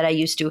same way that I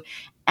used to.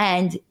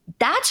 And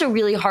that's a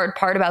really hard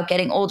part about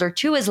getting older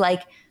too, is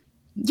like,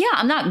 yeah,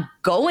 I'm not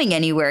going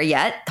anywhere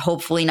yet,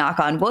 hopefully knock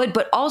on wood,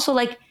 but also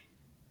like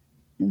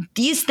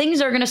these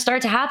things are going to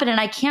start to happen and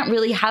I can't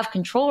really have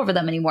control over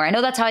them anymore. I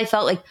know that's how I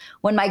felt like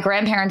when my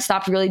grandparents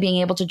stopped really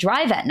being able to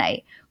drive at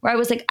night, where I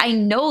was like, I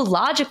know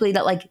logically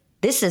that like,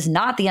 this is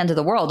not the end of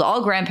the world.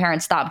 All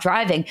grandparents stopped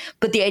driving.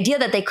 But the idea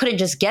that they couldn't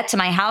just get to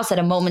my house at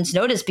a moment's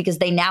notice because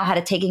they now had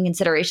to take in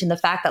consideration the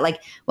fact that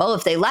like, well,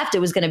 if they left, it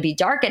was going to be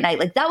dark at night.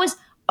 Like that was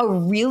a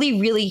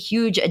really, really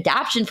huge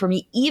adaptation for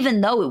me,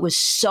 even though it was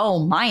so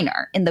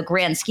minor in the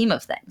grand scheme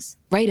of things.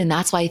 Right. And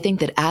that's why I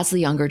think that as the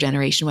younger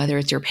generation, whether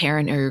it's your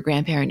parent or your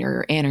grandparent or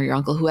your aunt or your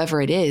uncle,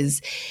 whoever it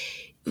is,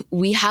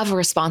 we have a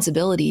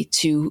responsibility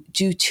to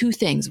do two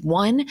things.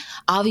 One,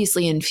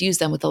 obviously infuse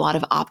them with a lot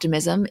of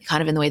optimism,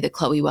 kind of in the way that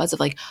Chloe was, of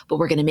like, but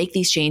we're going to make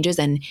these changes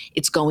and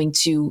it's going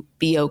to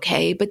be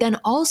okay. But then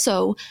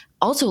also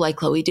like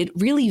Chloe did,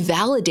 really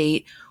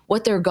validate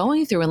what they're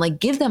going through and like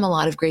give them a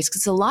lot of grace,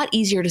 because it's a lot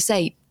easier to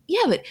say,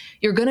 yeah, but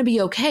you're going to be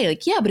okay.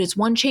 Like, yeah, but it's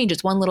one change.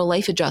 It's one little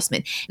life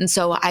adjustment. And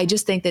so I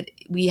just think that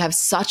we have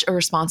such a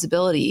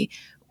responsibility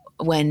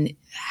when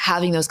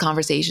having those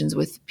conversations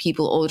with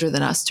people older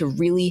than us to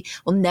really,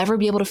 we'll never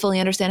be able to fully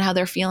understand how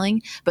they're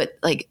feeling, but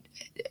like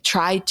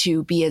try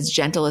to be as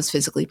gentle as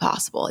physically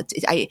possible.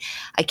 I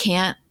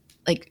can't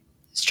like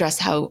stress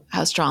how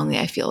strongly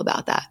I feel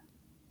about that.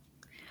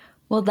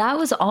 Well, that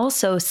was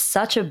also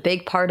such a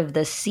big part of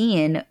the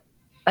scene.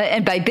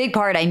 And by big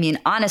part, I mean,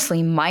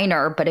 honestly,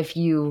 minor, but if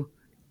you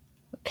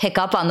pick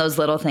up on those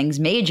little things,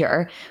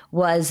 major,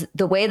 was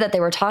the way that they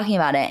were talking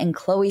about it. And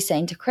Chloe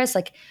saying to Chris,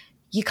 like,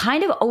 you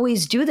kind of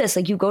always do this.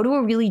 Like you go to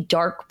a really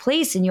dark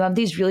place and you have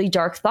these really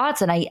dark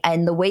thoughts.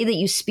 And the way that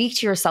you speak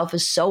to yourself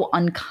is so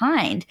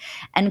unkind.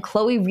 And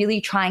Chloe really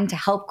trying to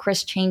help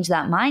Chris change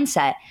that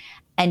mindset.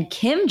 And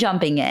Kim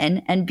jumping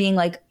in and being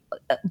like,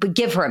 but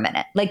give her a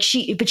minute. Like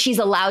she's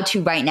allowed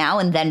to right now,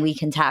 and then we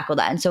can tackle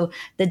that. And so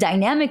the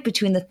dynamic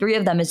between the three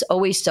of them is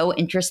always so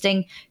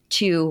interesting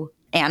to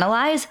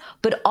analyze.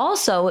 But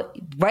also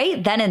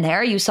right then and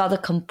there, you saw the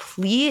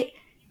complete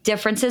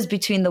differences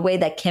between the way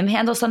that Kim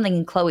handles something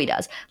and Chloe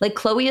does. Like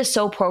Chloe is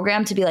so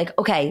programmed to be like,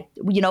 okay,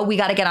 you know, we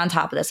got to get on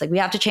top of this. Like we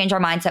have to change our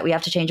mindset. We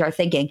have to change our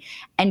thinking.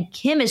 And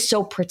Kim is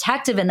so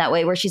protective in that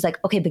way where she's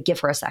like, okay, but give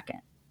her a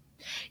second.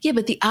 Yeah,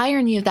 but the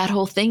irony of that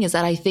whole thing is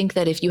that I think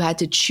that if you had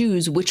to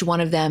choose which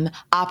one of them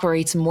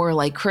operates more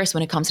like Chris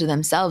when it comes to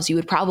themselves, you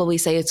would probably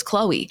say it's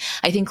Chloe.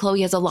 I think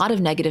Chloe has a lot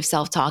of negative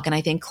self-talk, and I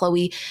think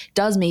Chloe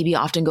does maybe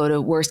often go to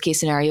worst case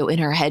scenario in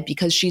her head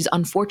because she's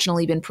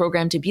unfortunately been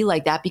programmed to be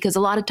like that, because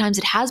a lot of times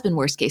it has been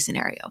worst case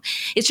scenario.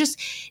 It's just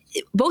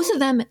both of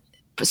them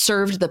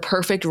served the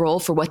perfect role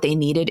for what they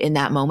needed in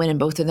that moment. And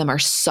both of them are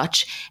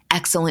such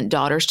excellent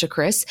daughters to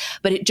Chris.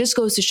 But it just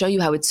goes to show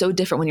you how it's so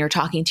different when you're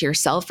talking to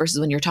yourself versus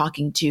when you're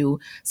talking to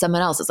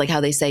someone else. It's like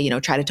how they say, you know,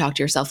 try to talk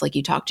to yourself like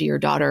you talk to your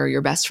daughter or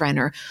your best friend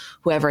or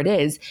whoever it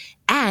is.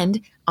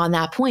 And on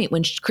that point,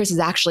 when Chris is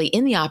actually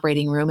in the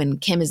operating room and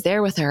Kim is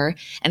there with her,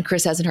 and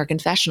Chris says in her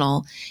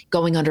confessional,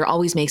 going under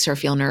always makes her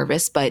feel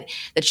nervous, but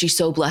that she's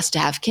so blessed to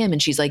have Kim.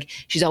 And she's like,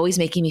 she's always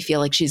making me feel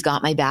like she's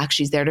got my back.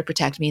 She's there to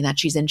protect me and that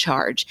she's in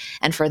charge.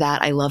 And for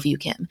that, I love you,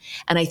 Kim.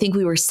 And I think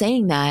we were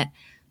saying that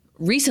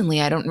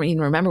recently. I don't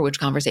even remember which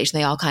conversation.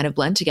 They all kind of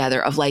blend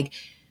together of like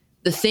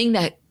the thing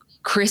that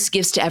Chris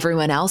gives to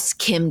everyone else,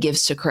 Kim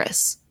gives to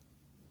Chris.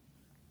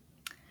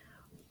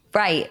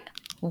 Right.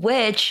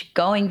 Which,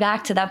 going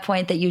back to that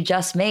point that you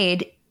just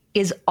made,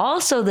 is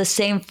also the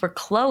same for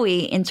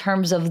Chloe in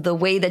terms of the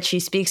way that she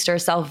speaks to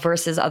herself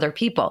versus other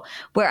people,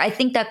 where I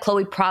think that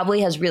Chloe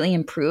probably has really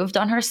improved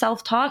on her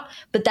self-talk,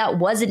 but that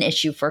was an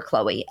issue for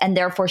Chloe. And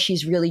therefore,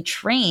 she's really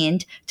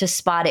trained to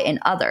spot it in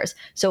others.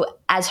 So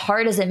as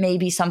hard as it may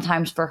be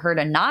sometimes for her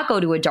to not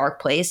go to a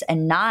dark place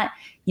and not,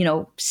 you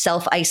know,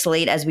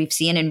 self-isolate as we've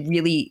seen and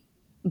really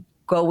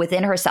go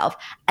within herself,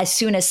 as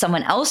soon as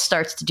someone else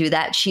starts to do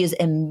that, she is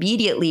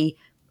immediately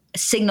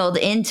signaled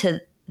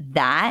into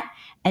that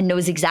and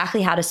knows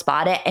exactly how to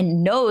spot it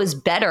and knows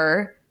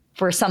better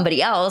for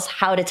somebody else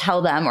how to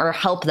tell them or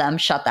help them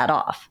shut that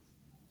off.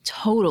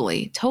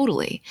 Totally.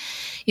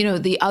 You know,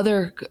 the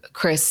other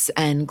Chris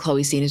and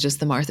Chloe scene is just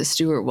the Martha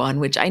Stewart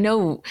one, which I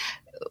know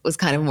was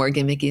kind of more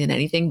gimmicky than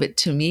anything. But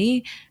to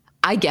me,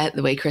 I get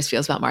the way Chris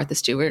feels about Martha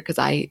Stewart because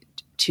I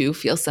too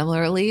feel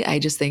similarly. I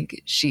just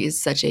think she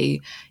is such a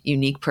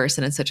unique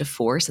person and such a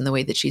force, in the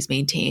way that she's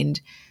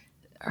maintained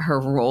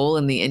her role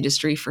in the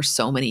industry for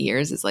so many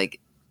years is like,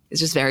 it's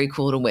just very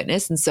cool to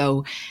witness. And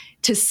so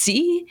to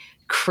see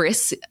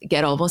Chris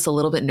get almost a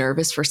little bit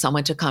nervous for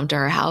someone to come to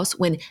her house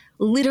when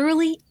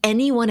literally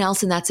anyone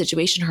else in that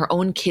situation, her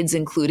own kids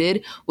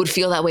included, would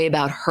feel that way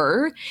about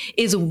her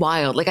is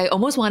wild. Like I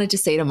almost wanted to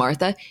say to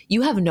Martha,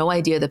 you have no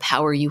idea the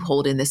power you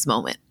hold in this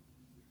moment.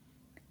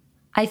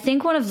 I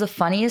think one of the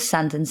funniest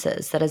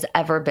sentences that has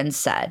ever been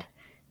said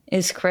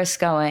is Chris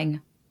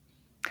going,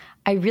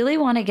 I really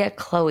want to get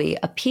Khloe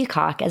a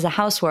peacock as a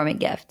housewarming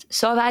gift.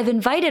 So I've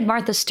invited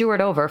Martha Stewart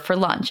over for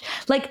lunch.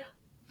 Like,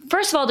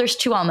 first of all, there's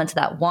two elements of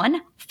that.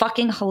 One,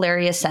 fucking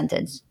hilarious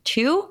sentence.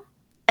 Two,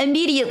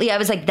 immediately I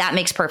was like, that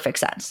makes perfect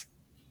sense.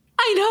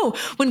 I know.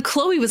 When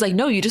Khloe was like,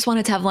 no, you just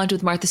wanted to have lunch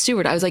with Martha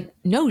Stewart, I was like,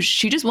 no,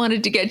 she just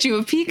wanted to get you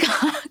a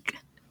peacock.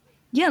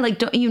 Yeah, like,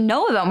 don't you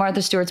know about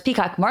Martha Stewart's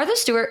peacock? Martha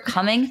Stewart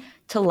coming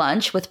to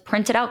lunch with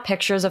printed out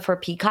pictures of her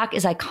peacock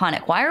is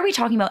iconic. Why are we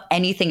talking about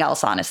anything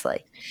else,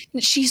 honestly?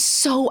 She's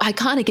so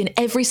iconic in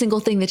every single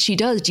thing that she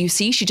does. Do you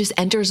see? She just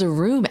enters a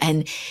room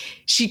and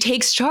she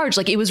takes charge.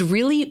 Like, it was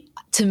really,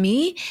 to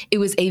me, it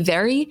was a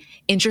very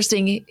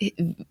interesting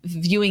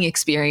viewing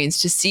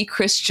experience to see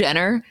Kris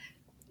Jenner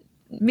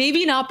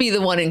maybe not be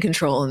the one in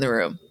control in the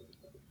room.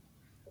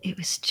 It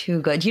was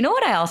too good. You know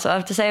what I also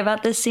have to say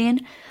about this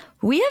scene?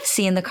 We have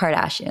seen the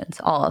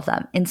Kardashians, all of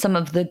them, in some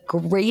of the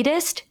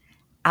greatest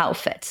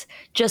outfits.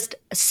 Just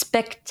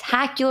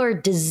spectacular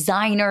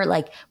designer,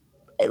 like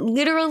it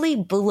literally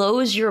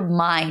blows your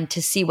mind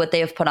to see what they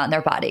have put on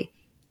their body.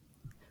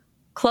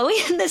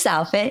 Khloe in this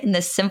outfit, in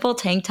this simple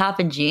tank top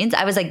and jeans,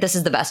 I was like, this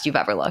is the best you've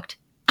ever looked.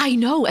 I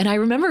know. And I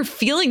remember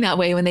feeling that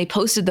way when they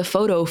posted the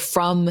photo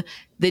from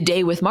the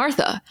day with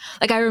Martha.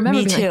 Like, I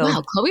remember being like,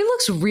 wow, Khloe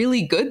looks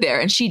really good there.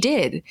 And she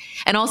did.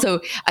 And also,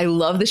 I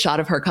love the shot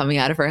of her coming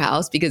out of her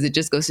house because it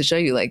just goes to show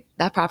you, like,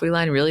 that property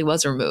line really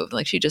was removed.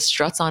 Like, she just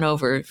struts on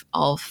over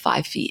all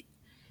 5 feet.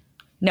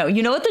 No,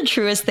 you know what the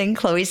truest thing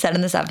Khloe said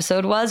in this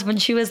episode was? When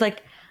she was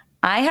like,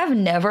 I have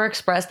never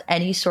expressed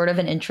any sort of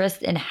an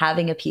interest in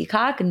having a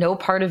peacock. No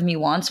part of me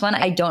wants one.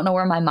 I don't know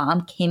where my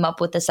mom came up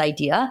with this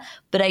idea,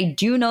 but I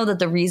do know that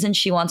the reason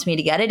she wants me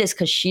to get it is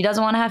because she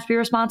doesn't want to have to be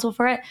responsible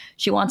for it.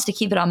 She wants to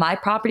keep it on my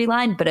property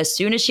line, but as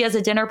soon as she has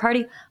a dinner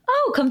party,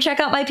 oh, come check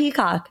out my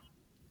peacock.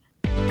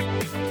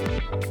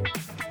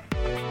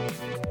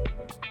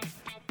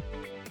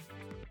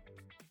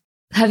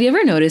 Have you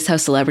ever noticed how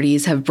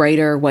celebrities have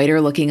brighter,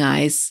 whiter looking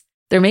eyes?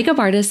 Their makeup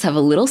artists have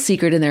a little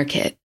secret in their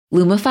kit.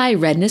 Lumify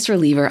Redness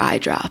Reliever Eye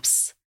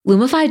Drops.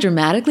 Lumify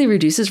dramatically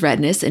reduces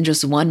redness in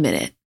just 1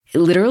 minute. It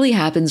literally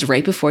happens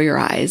right before your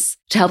eyes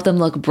to help them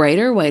look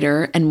brighter,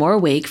 whiter, and more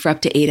awake for up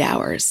to 8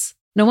 hours.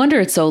 No wonder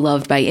it's so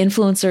loved by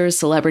influencers,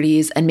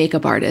 celebrities, and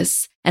makeup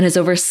artists, and has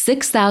over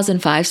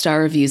 6,000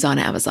 5-star reviews on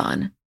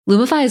Amazon.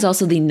 Lumify is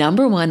also the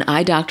 #1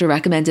 eye doctor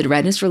recommended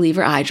redness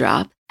reliever eye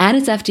drop, and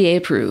it's FDA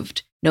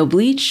approved. No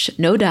bleach,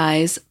 no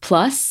dyes,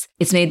 plus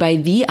it's made by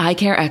the eye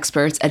care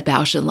experts at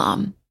Bausch &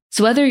 Lomb.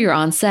 So whether you're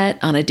on set,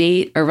 on a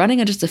date, or running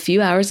on just a few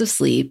hours of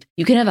sleep,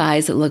 you can have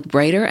eyes that look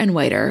brighter and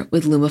whiter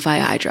with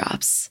Lumify eye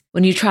drops.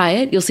 When you try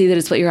it, you'll see that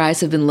it's what your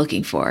eyes have been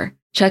looking for.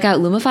 Check out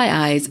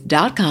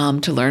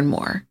LumifyEyes.com to learn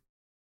more.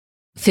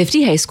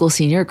 50 high school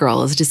senior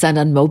girls descend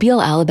on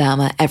Mobile,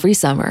 Alabama every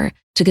summer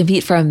to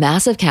compete for a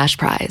massive cash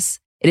prize.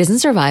 It isn't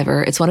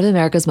Survivor, it's one of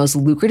America's most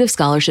lucrative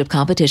scholarship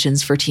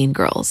competitions for teen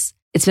girls.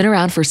 It's been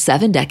around for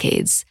 7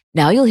 decades.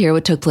 Now you'll hear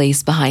what took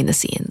place behind the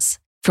scenes.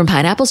 From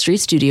Pineapple Street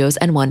Studios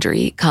and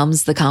Wondery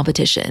comes The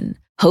Competition.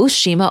 Host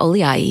Shima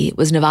Oliai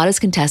was Nevada's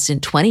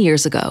contestant 20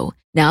 years ago.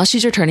 Now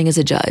she's returning as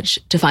a judge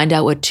to find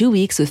out what 2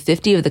 weeks with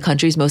 50 of the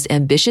country's most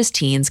ambitious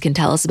teens can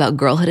tell us about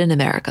girlhood in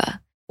America.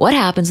 What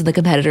happens when the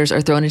competitors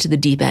are thrown into the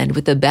deep end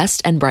with the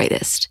best and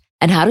brightest?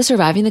 And how does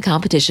surviving the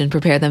competition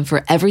prepare them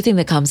for everything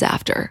that comes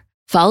after?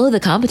 Follow The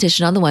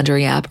Competition on the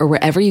Wondery app or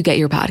wherever you get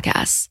your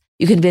podcasts.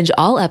 You can binge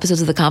all episodes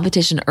of The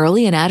Competition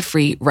early and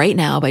ad-free right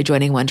now by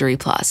joining Wondery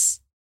Plus.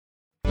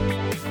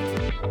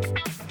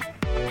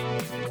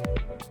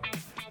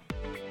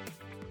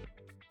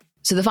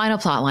 So the final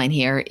plot line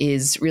here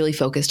is really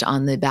focused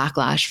on the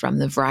backlash from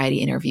the Variety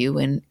interview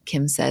when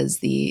Kim says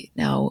the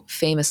now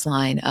famous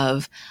line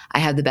of, I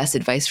have the best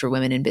advice for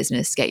women in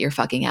business, get your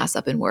fucking ass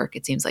up and work.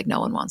 It seems like no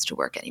one wants to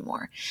work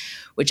anymore,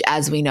 which,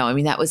 as we know, I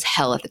mean, that was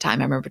hell at the time.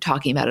 I remember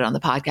talking about it on the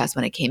podcast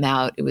when it came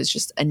out. It was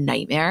just a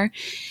nightmare.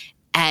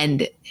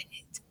 And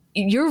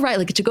you're right.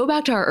 Like, to go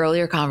back to our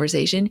earlier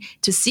conversation,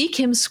 to see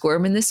Kim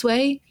squirm in this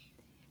way,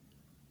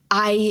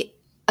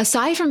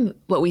 aside from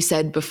what we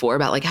said before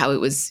about like how it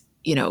was,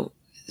 you know,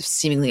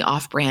 seemingly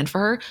off brand for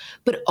her,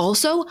 but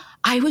also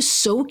I was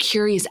so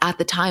curious at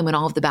the time when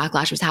all of the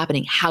backlash was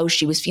happening, how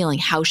she was feeling,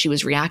 how she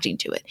was reacting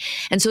to it.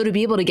 And so to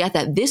be able to get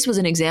that, this was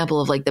an example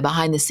of like the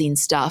behind the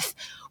scenes stuff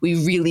we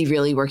really,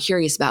 really were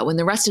curious about. When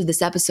the rest of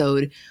this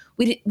episode,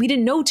 we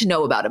didn't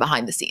know about it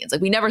behind the scenes.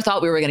 Like, we never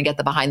thought we were going to get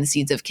the behind the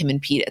scenes of Kim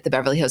and Pete at the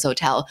Beverly Hills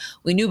Hotel.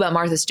 We knew about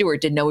Martha Stewart,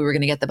 didn't know we were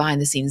going to get the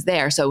behind the scenes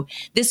there. So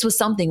this was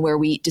something where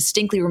we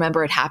distinctly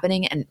remember it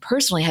happening, and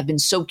personally have been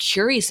so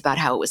curious about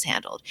how it was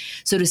handled.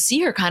 So to see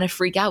her kind of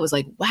freak out was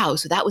like, wow,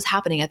 so that was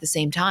happening at the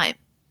same time.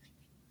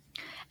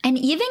 And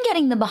even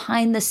getting the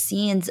behind the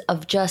scenes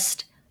of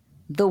just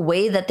the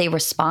way that they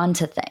respond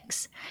to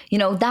things. You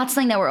know, that's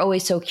something that we're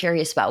always so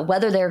curious about,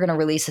 whether they're going to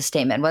release a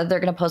statement, whether they're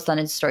going to post on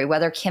Instagram story,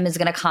 whether Kim is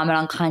going to comment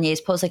on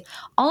Kanye's post. Like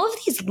all of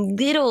these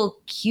little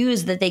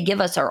cues that they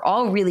give us are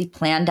all really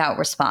planned out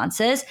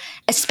responses,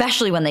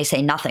 especially when they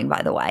say nothing,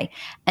 by the way.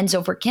 And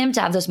so for Kim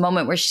to have this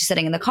moment where she's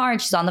sitting in the car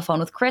and she's on the phone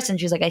with Kris and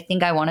she's like, I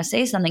think I want to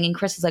say something. And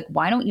Kris is like,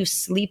 why don't you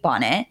sleep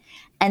on it?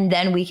 And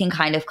then we can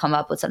kind of come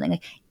up with something.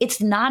 Like,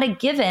 it's not a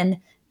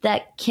given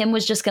that Kim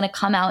was just going to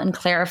come out and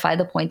clarify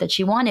the point that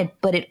she wanted.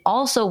 But it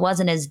also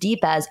wasn't as deep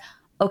as,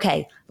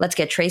 okay, let's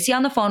get Tracy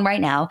on the phone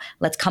right now.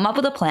 Let's come up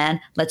with a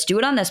plan. Let's do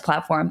it on this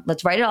platform.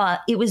 Let's write it all out.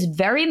 It was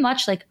very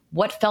much like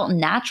what felt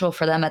natural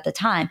for them at the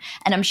time.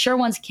 And I'm sure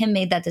once Kim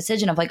made that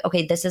decision of like,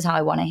 okay, this is how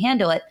I want to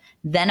handle it,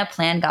 then a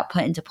plan got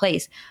put into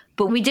place.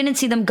 But we didn't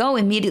see them go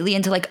immediately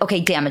into like, okay,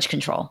 damage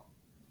control.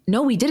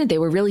 No, we didn't. They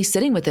were really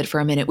sitting with it for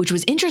a minute, which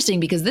was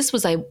interesting because this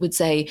was, I would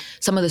say,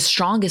 some of the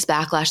strongest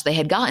backlash they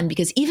had gotten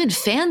because even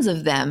fans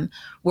of them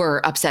were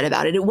upset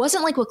about it. It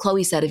wasn't like what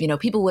Khloé said of, you know,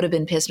 people would have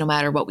been pissed no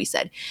matter what we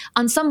said.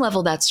 On some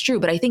level, that's true.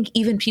 But I think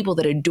even people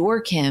that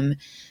adore Kim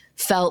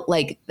felt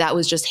like that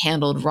was just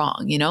handled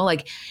wrong. You know,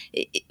 like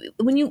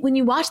when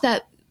you watch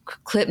that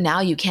clip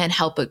now, you can't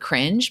help but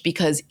cringe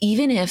because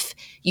even if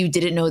you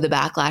didn't know the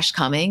backlash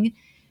coming,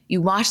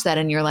 you watch that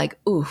and you're like,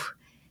 ooh,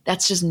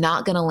 that's just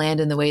not going to land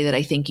in the way that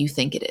I think you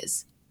think it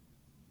is.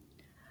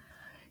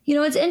 You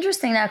know, it's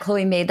interesting that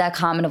Khloé made that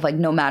comment of like,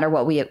 no matter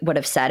what we would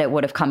have said, it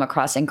would have come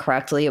across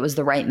incorrectly. It was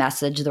the right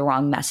message, the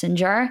wrong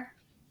messenger.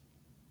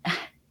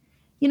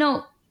 You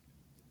know,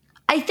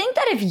 I think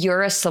that if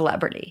you're a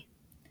celebrity,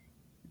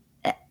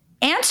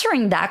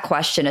 answering that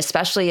question,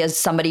 especially as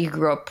somebody who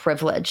grew up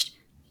privileged,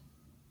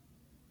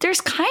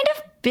 there's kind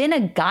of been a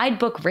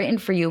guidebook written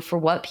for you for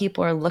what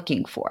people are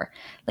looking for.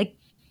 Like,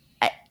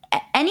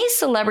 any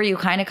celebrity who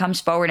kind of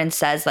comes forward and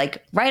says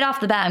like right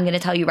off the bat, I'm going to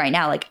tell you right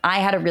now, like I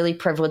had a really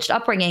privileged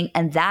upbringing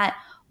and that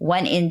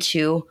went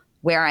into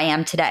where I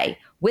am today.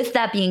 With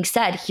that being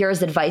said,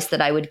 here's advice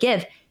that I would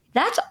give.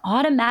 That's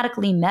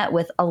automatically met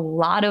with a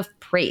lot of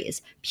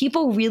praise.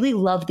 People really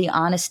love the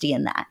honesty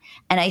in that.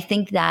 And I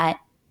think that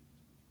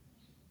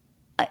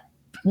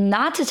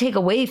not to take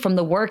away from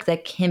the work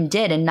that Kim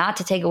did and not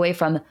to take away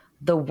from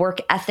the work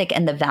ethic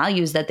and the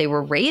values that they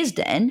were raised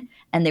in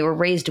and they were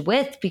raised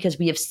with, because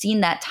we have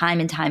seen that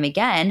time and time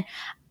again.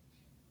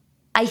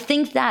 I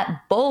think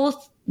that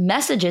both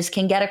messages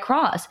can get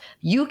across.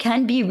 You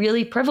can be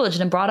really privileged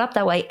and brought up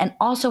that way and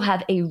also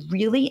have a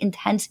really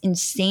intense,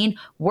 insane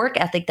work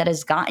ethic that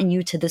has gotten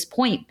you to this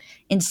point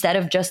instead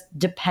of just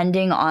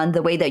depending on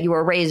the way that you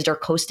were raised or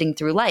coasting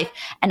through life.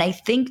 And I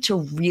think to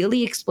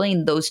really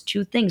explain those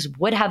two things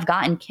would have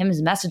gotten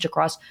Kim's message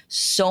across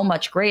so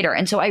much greater.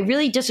 And so I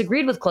really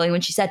disagreed with Khloé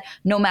when she said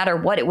no matter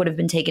what, it would have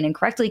been taken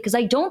incorrectly, because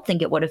I don't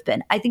think it would have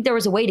been. I think there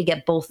was a way to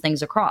get both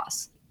things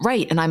across.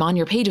 Right. And I'm on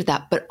your page with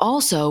that. But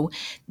also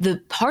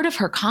the part of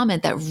her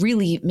comment that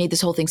really made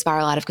this whole thing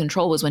spiral out of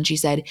control was when she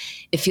said,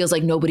 it feels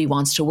like nobody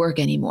wants to work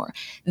anymore.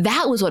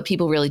 That was what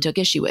people really took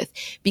issue with,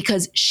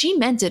 because she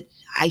meant it,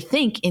 I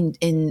think,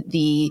 in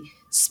the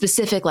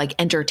specific like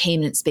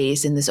entertainment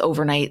space in this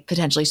overnight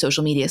potentially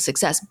social media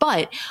success.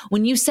 But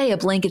when you say a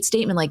blanket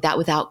statement like that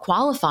without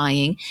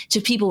qualifying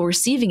to people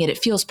receiving it, it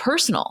feels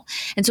personal.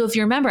 And so if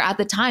you remember at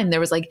the time, there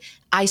was like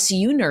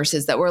ICU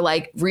nurses that were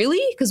like,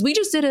 really? Because we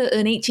just did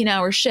an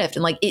 18-hour shift.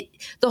 And like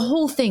the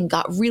whole thing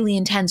got really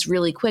intense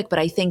really quick. But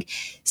I think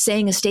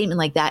saying a statement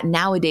like that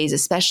nowadays,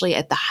 especially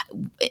at the,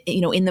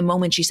 in the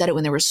moment she said it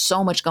when there was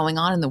so much going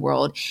on in the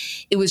world,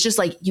 it was just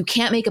like, you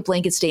can't make a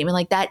blanket statement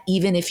like that,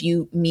 even if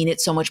you mean it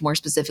so much more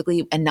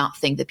specifically and not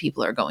think that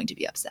people are going to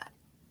be upset.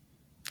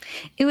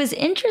 It was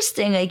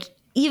interesting. Like,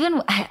 even,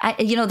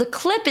 the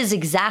clip is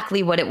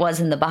exactly what it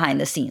was in the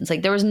behind the scenes.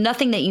 Like, there was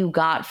nothing that you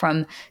got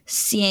from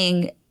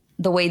seeing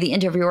the way the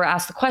interviewer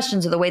asked the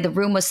questions or the way the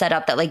room was set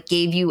up that like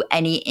gave you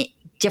any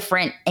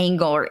different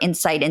angle or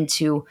insight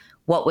into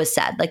what was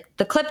said. Like,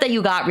 the clip that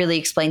you got really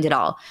explained it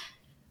all.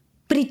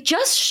 But it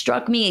just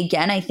struck me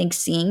again, I think,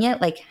 seeing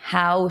it, like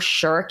how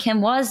sure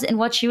Kim was in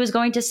what she was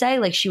going to say.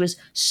 Like, she was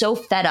so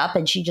fed up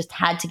and she just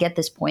had to get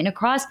this point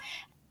across.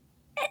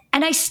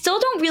 And I still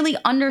don't really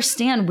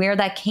understand where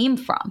that came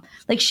from.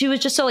 Like, she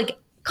was just so like,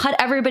 cut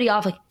everybody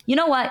off. Like, you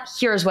know what?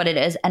 Here's what it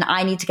is. And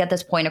I need to get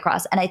this point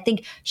across. And I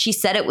think she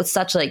said it with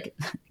such like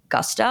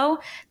gusto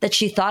that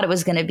she thought it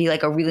was going to be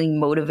like a really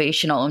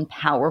motivational and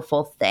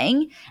powerful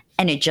thing.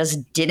 And it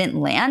just didn't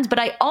land. But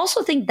I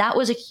also think that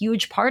was a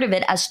huge part of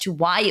it as to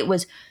why it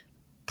was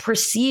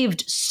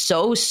perceived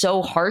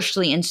so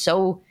harshly and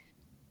so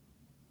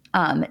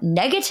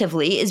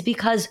negatively, is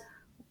because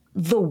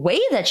the way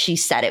that she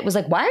said it was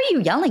like, why are you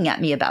yelling at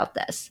me about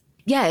this?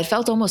 Yeah, it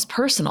felt almost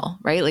personal,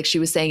 right? Like she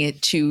was saying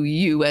it to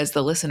you as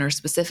the listener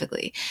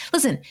specifically.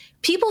 Listen,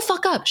 people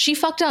fuck up. She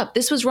fucked up.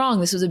 This was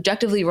wrong. This was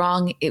objectively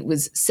wrong. It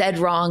was said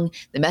wrong.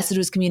 The message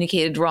was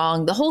communicated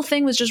wrong. The whole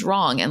thing was just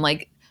wrong. And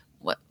like,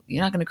 what?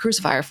 You're not going to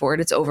crucify her for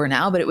it. It's over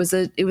now. But it was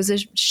a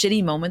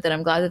shitty moment that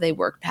I'm glad that they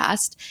worked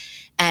past.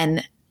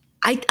 And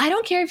I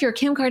don't care if you're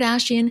Kim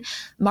Kardashian,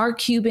 Mark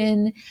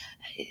Cuban,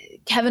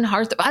 Kevin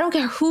Hart, I don't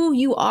care who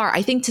you are.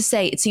 I think to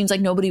say it seems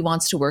like nobody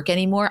wants to work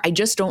anymore, I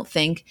just don't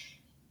think,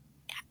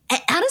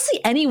 honestly,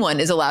 anyone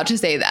is allowed to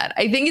say that.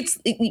 I think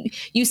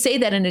you say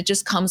that and it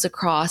just comes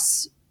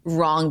across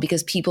wrong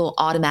because people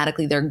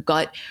automatically, their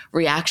gut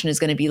reaction is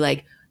going to be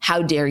like,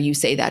 how dare you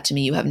say that to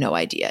me? You have no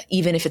idea,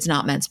 even if it's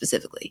not meant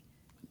specifically.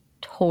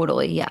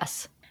 Totally,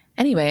 yes.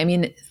 Anyway, I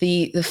mean,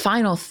 the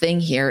final thing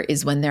here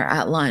is when they're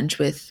at lunch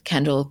with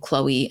Kendall,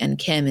 Chloe, and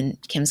Kim,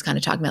 and Kim's kind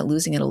of talking about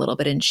losing it a little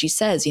bit. And she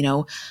says, you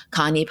know,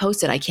 Kanye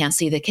posted, I can't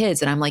see the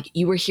kids. And I'm like,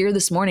 you were here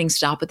this morning.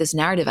 Stop with this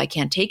narrative. I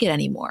can't take it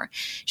anymore.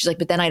 She's like,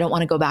 but then I don't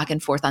want to go back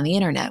and forth on the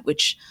internet,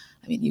 which,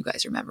 I mean, you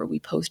guys remember we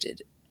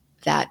posted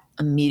that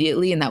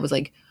immediately. And that was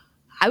like,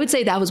 I would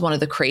say that was one of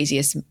the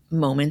craziest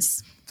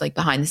moments, like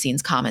behind the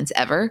scenes comments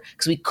ever,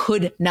 because we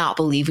could not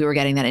believe we were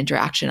getting that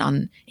interaction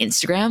on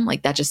Instagram.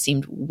 Like that just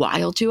seemed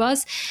wild to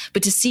us.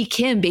 But to see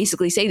Kim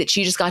basically say that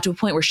she just got to a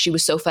point where she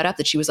was so fed up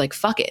that she was like,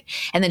 fuck it.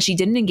 And then she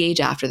didn't engage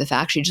after the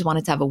fact. She just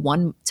wanted to have a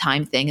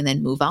one-time thing and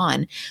then move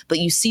on. But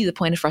you see the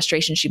point of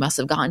frustration she must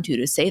have gotten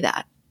to say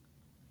that.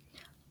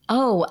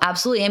 Oh,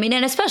 absolutely. I mean,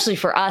 and especially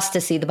for us to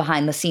see the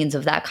behind the scenes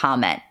of that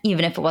comment,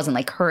 even if it wasn't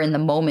like her in the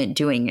moment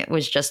doing it,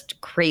 was just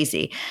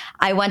crazy.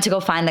 I went to go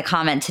find the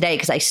comment today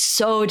because I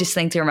so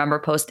distinctly remember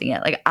posting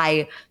it. Like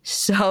I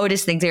so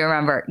distinctly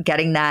remember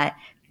getting that,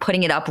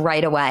 putting it up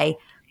right away.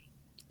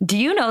 Do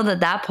you know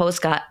that that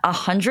post got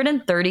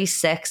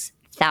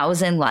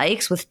 136,000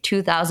 likes with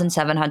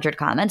 2,700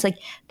 comments? Like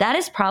that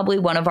is probably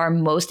one of our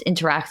most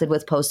interacted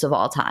with posts of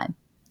all time.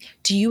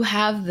 Do you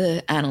have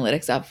the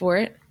analytics up for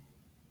it?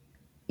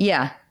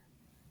 Yeah.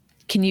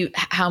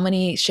 How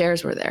many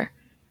shares were there?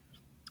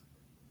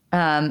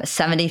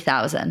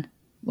 70,000.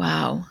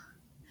 Wow.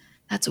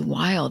 That's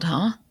wild,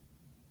 huh?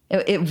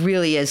 It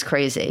really is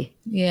crazy.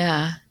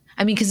 Yeah.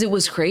 I mean, because it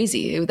was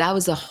crazy.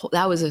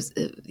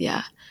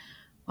 Yeah.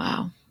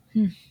 Wow.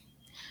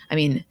 I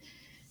mean,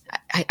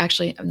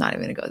 I'm not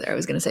even going to go there. I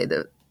was going to say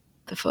the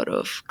photo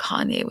of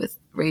Kanye with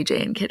Ray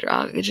J and Kid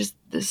Rock. It's just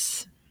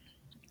this.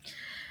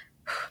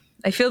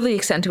 I feel the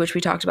extent to which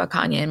we talked about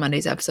Kanye in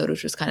Monday's episode,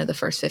 which was kind of the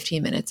first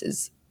 15 minutes,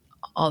 is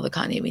all the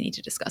Kanye we need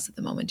to discuss at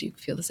the moment. Do you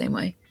feel the same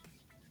way?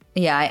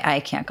 Yeah, I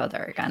can't go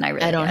there again.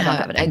 I don't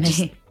have it in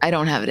me. I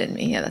don't have it in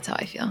me. Yeah, that's how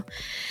I feel.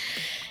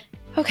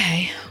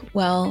 Okay.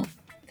 Well,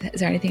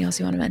 is there anything else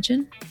you want to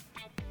mention?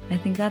 I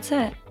think that's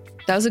it.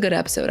 That was a good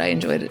episode. I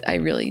enjoyed it. I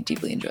really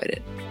deeply enjoyed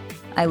it.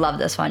 I love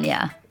this one.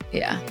 Yeah.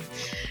 Yeah.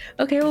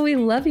 Okay. Well, we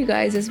love you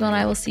guys. Isabel and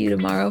I will see you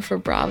tomorrow for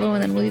Bravo,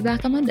 and then we'll be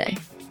back on Monday.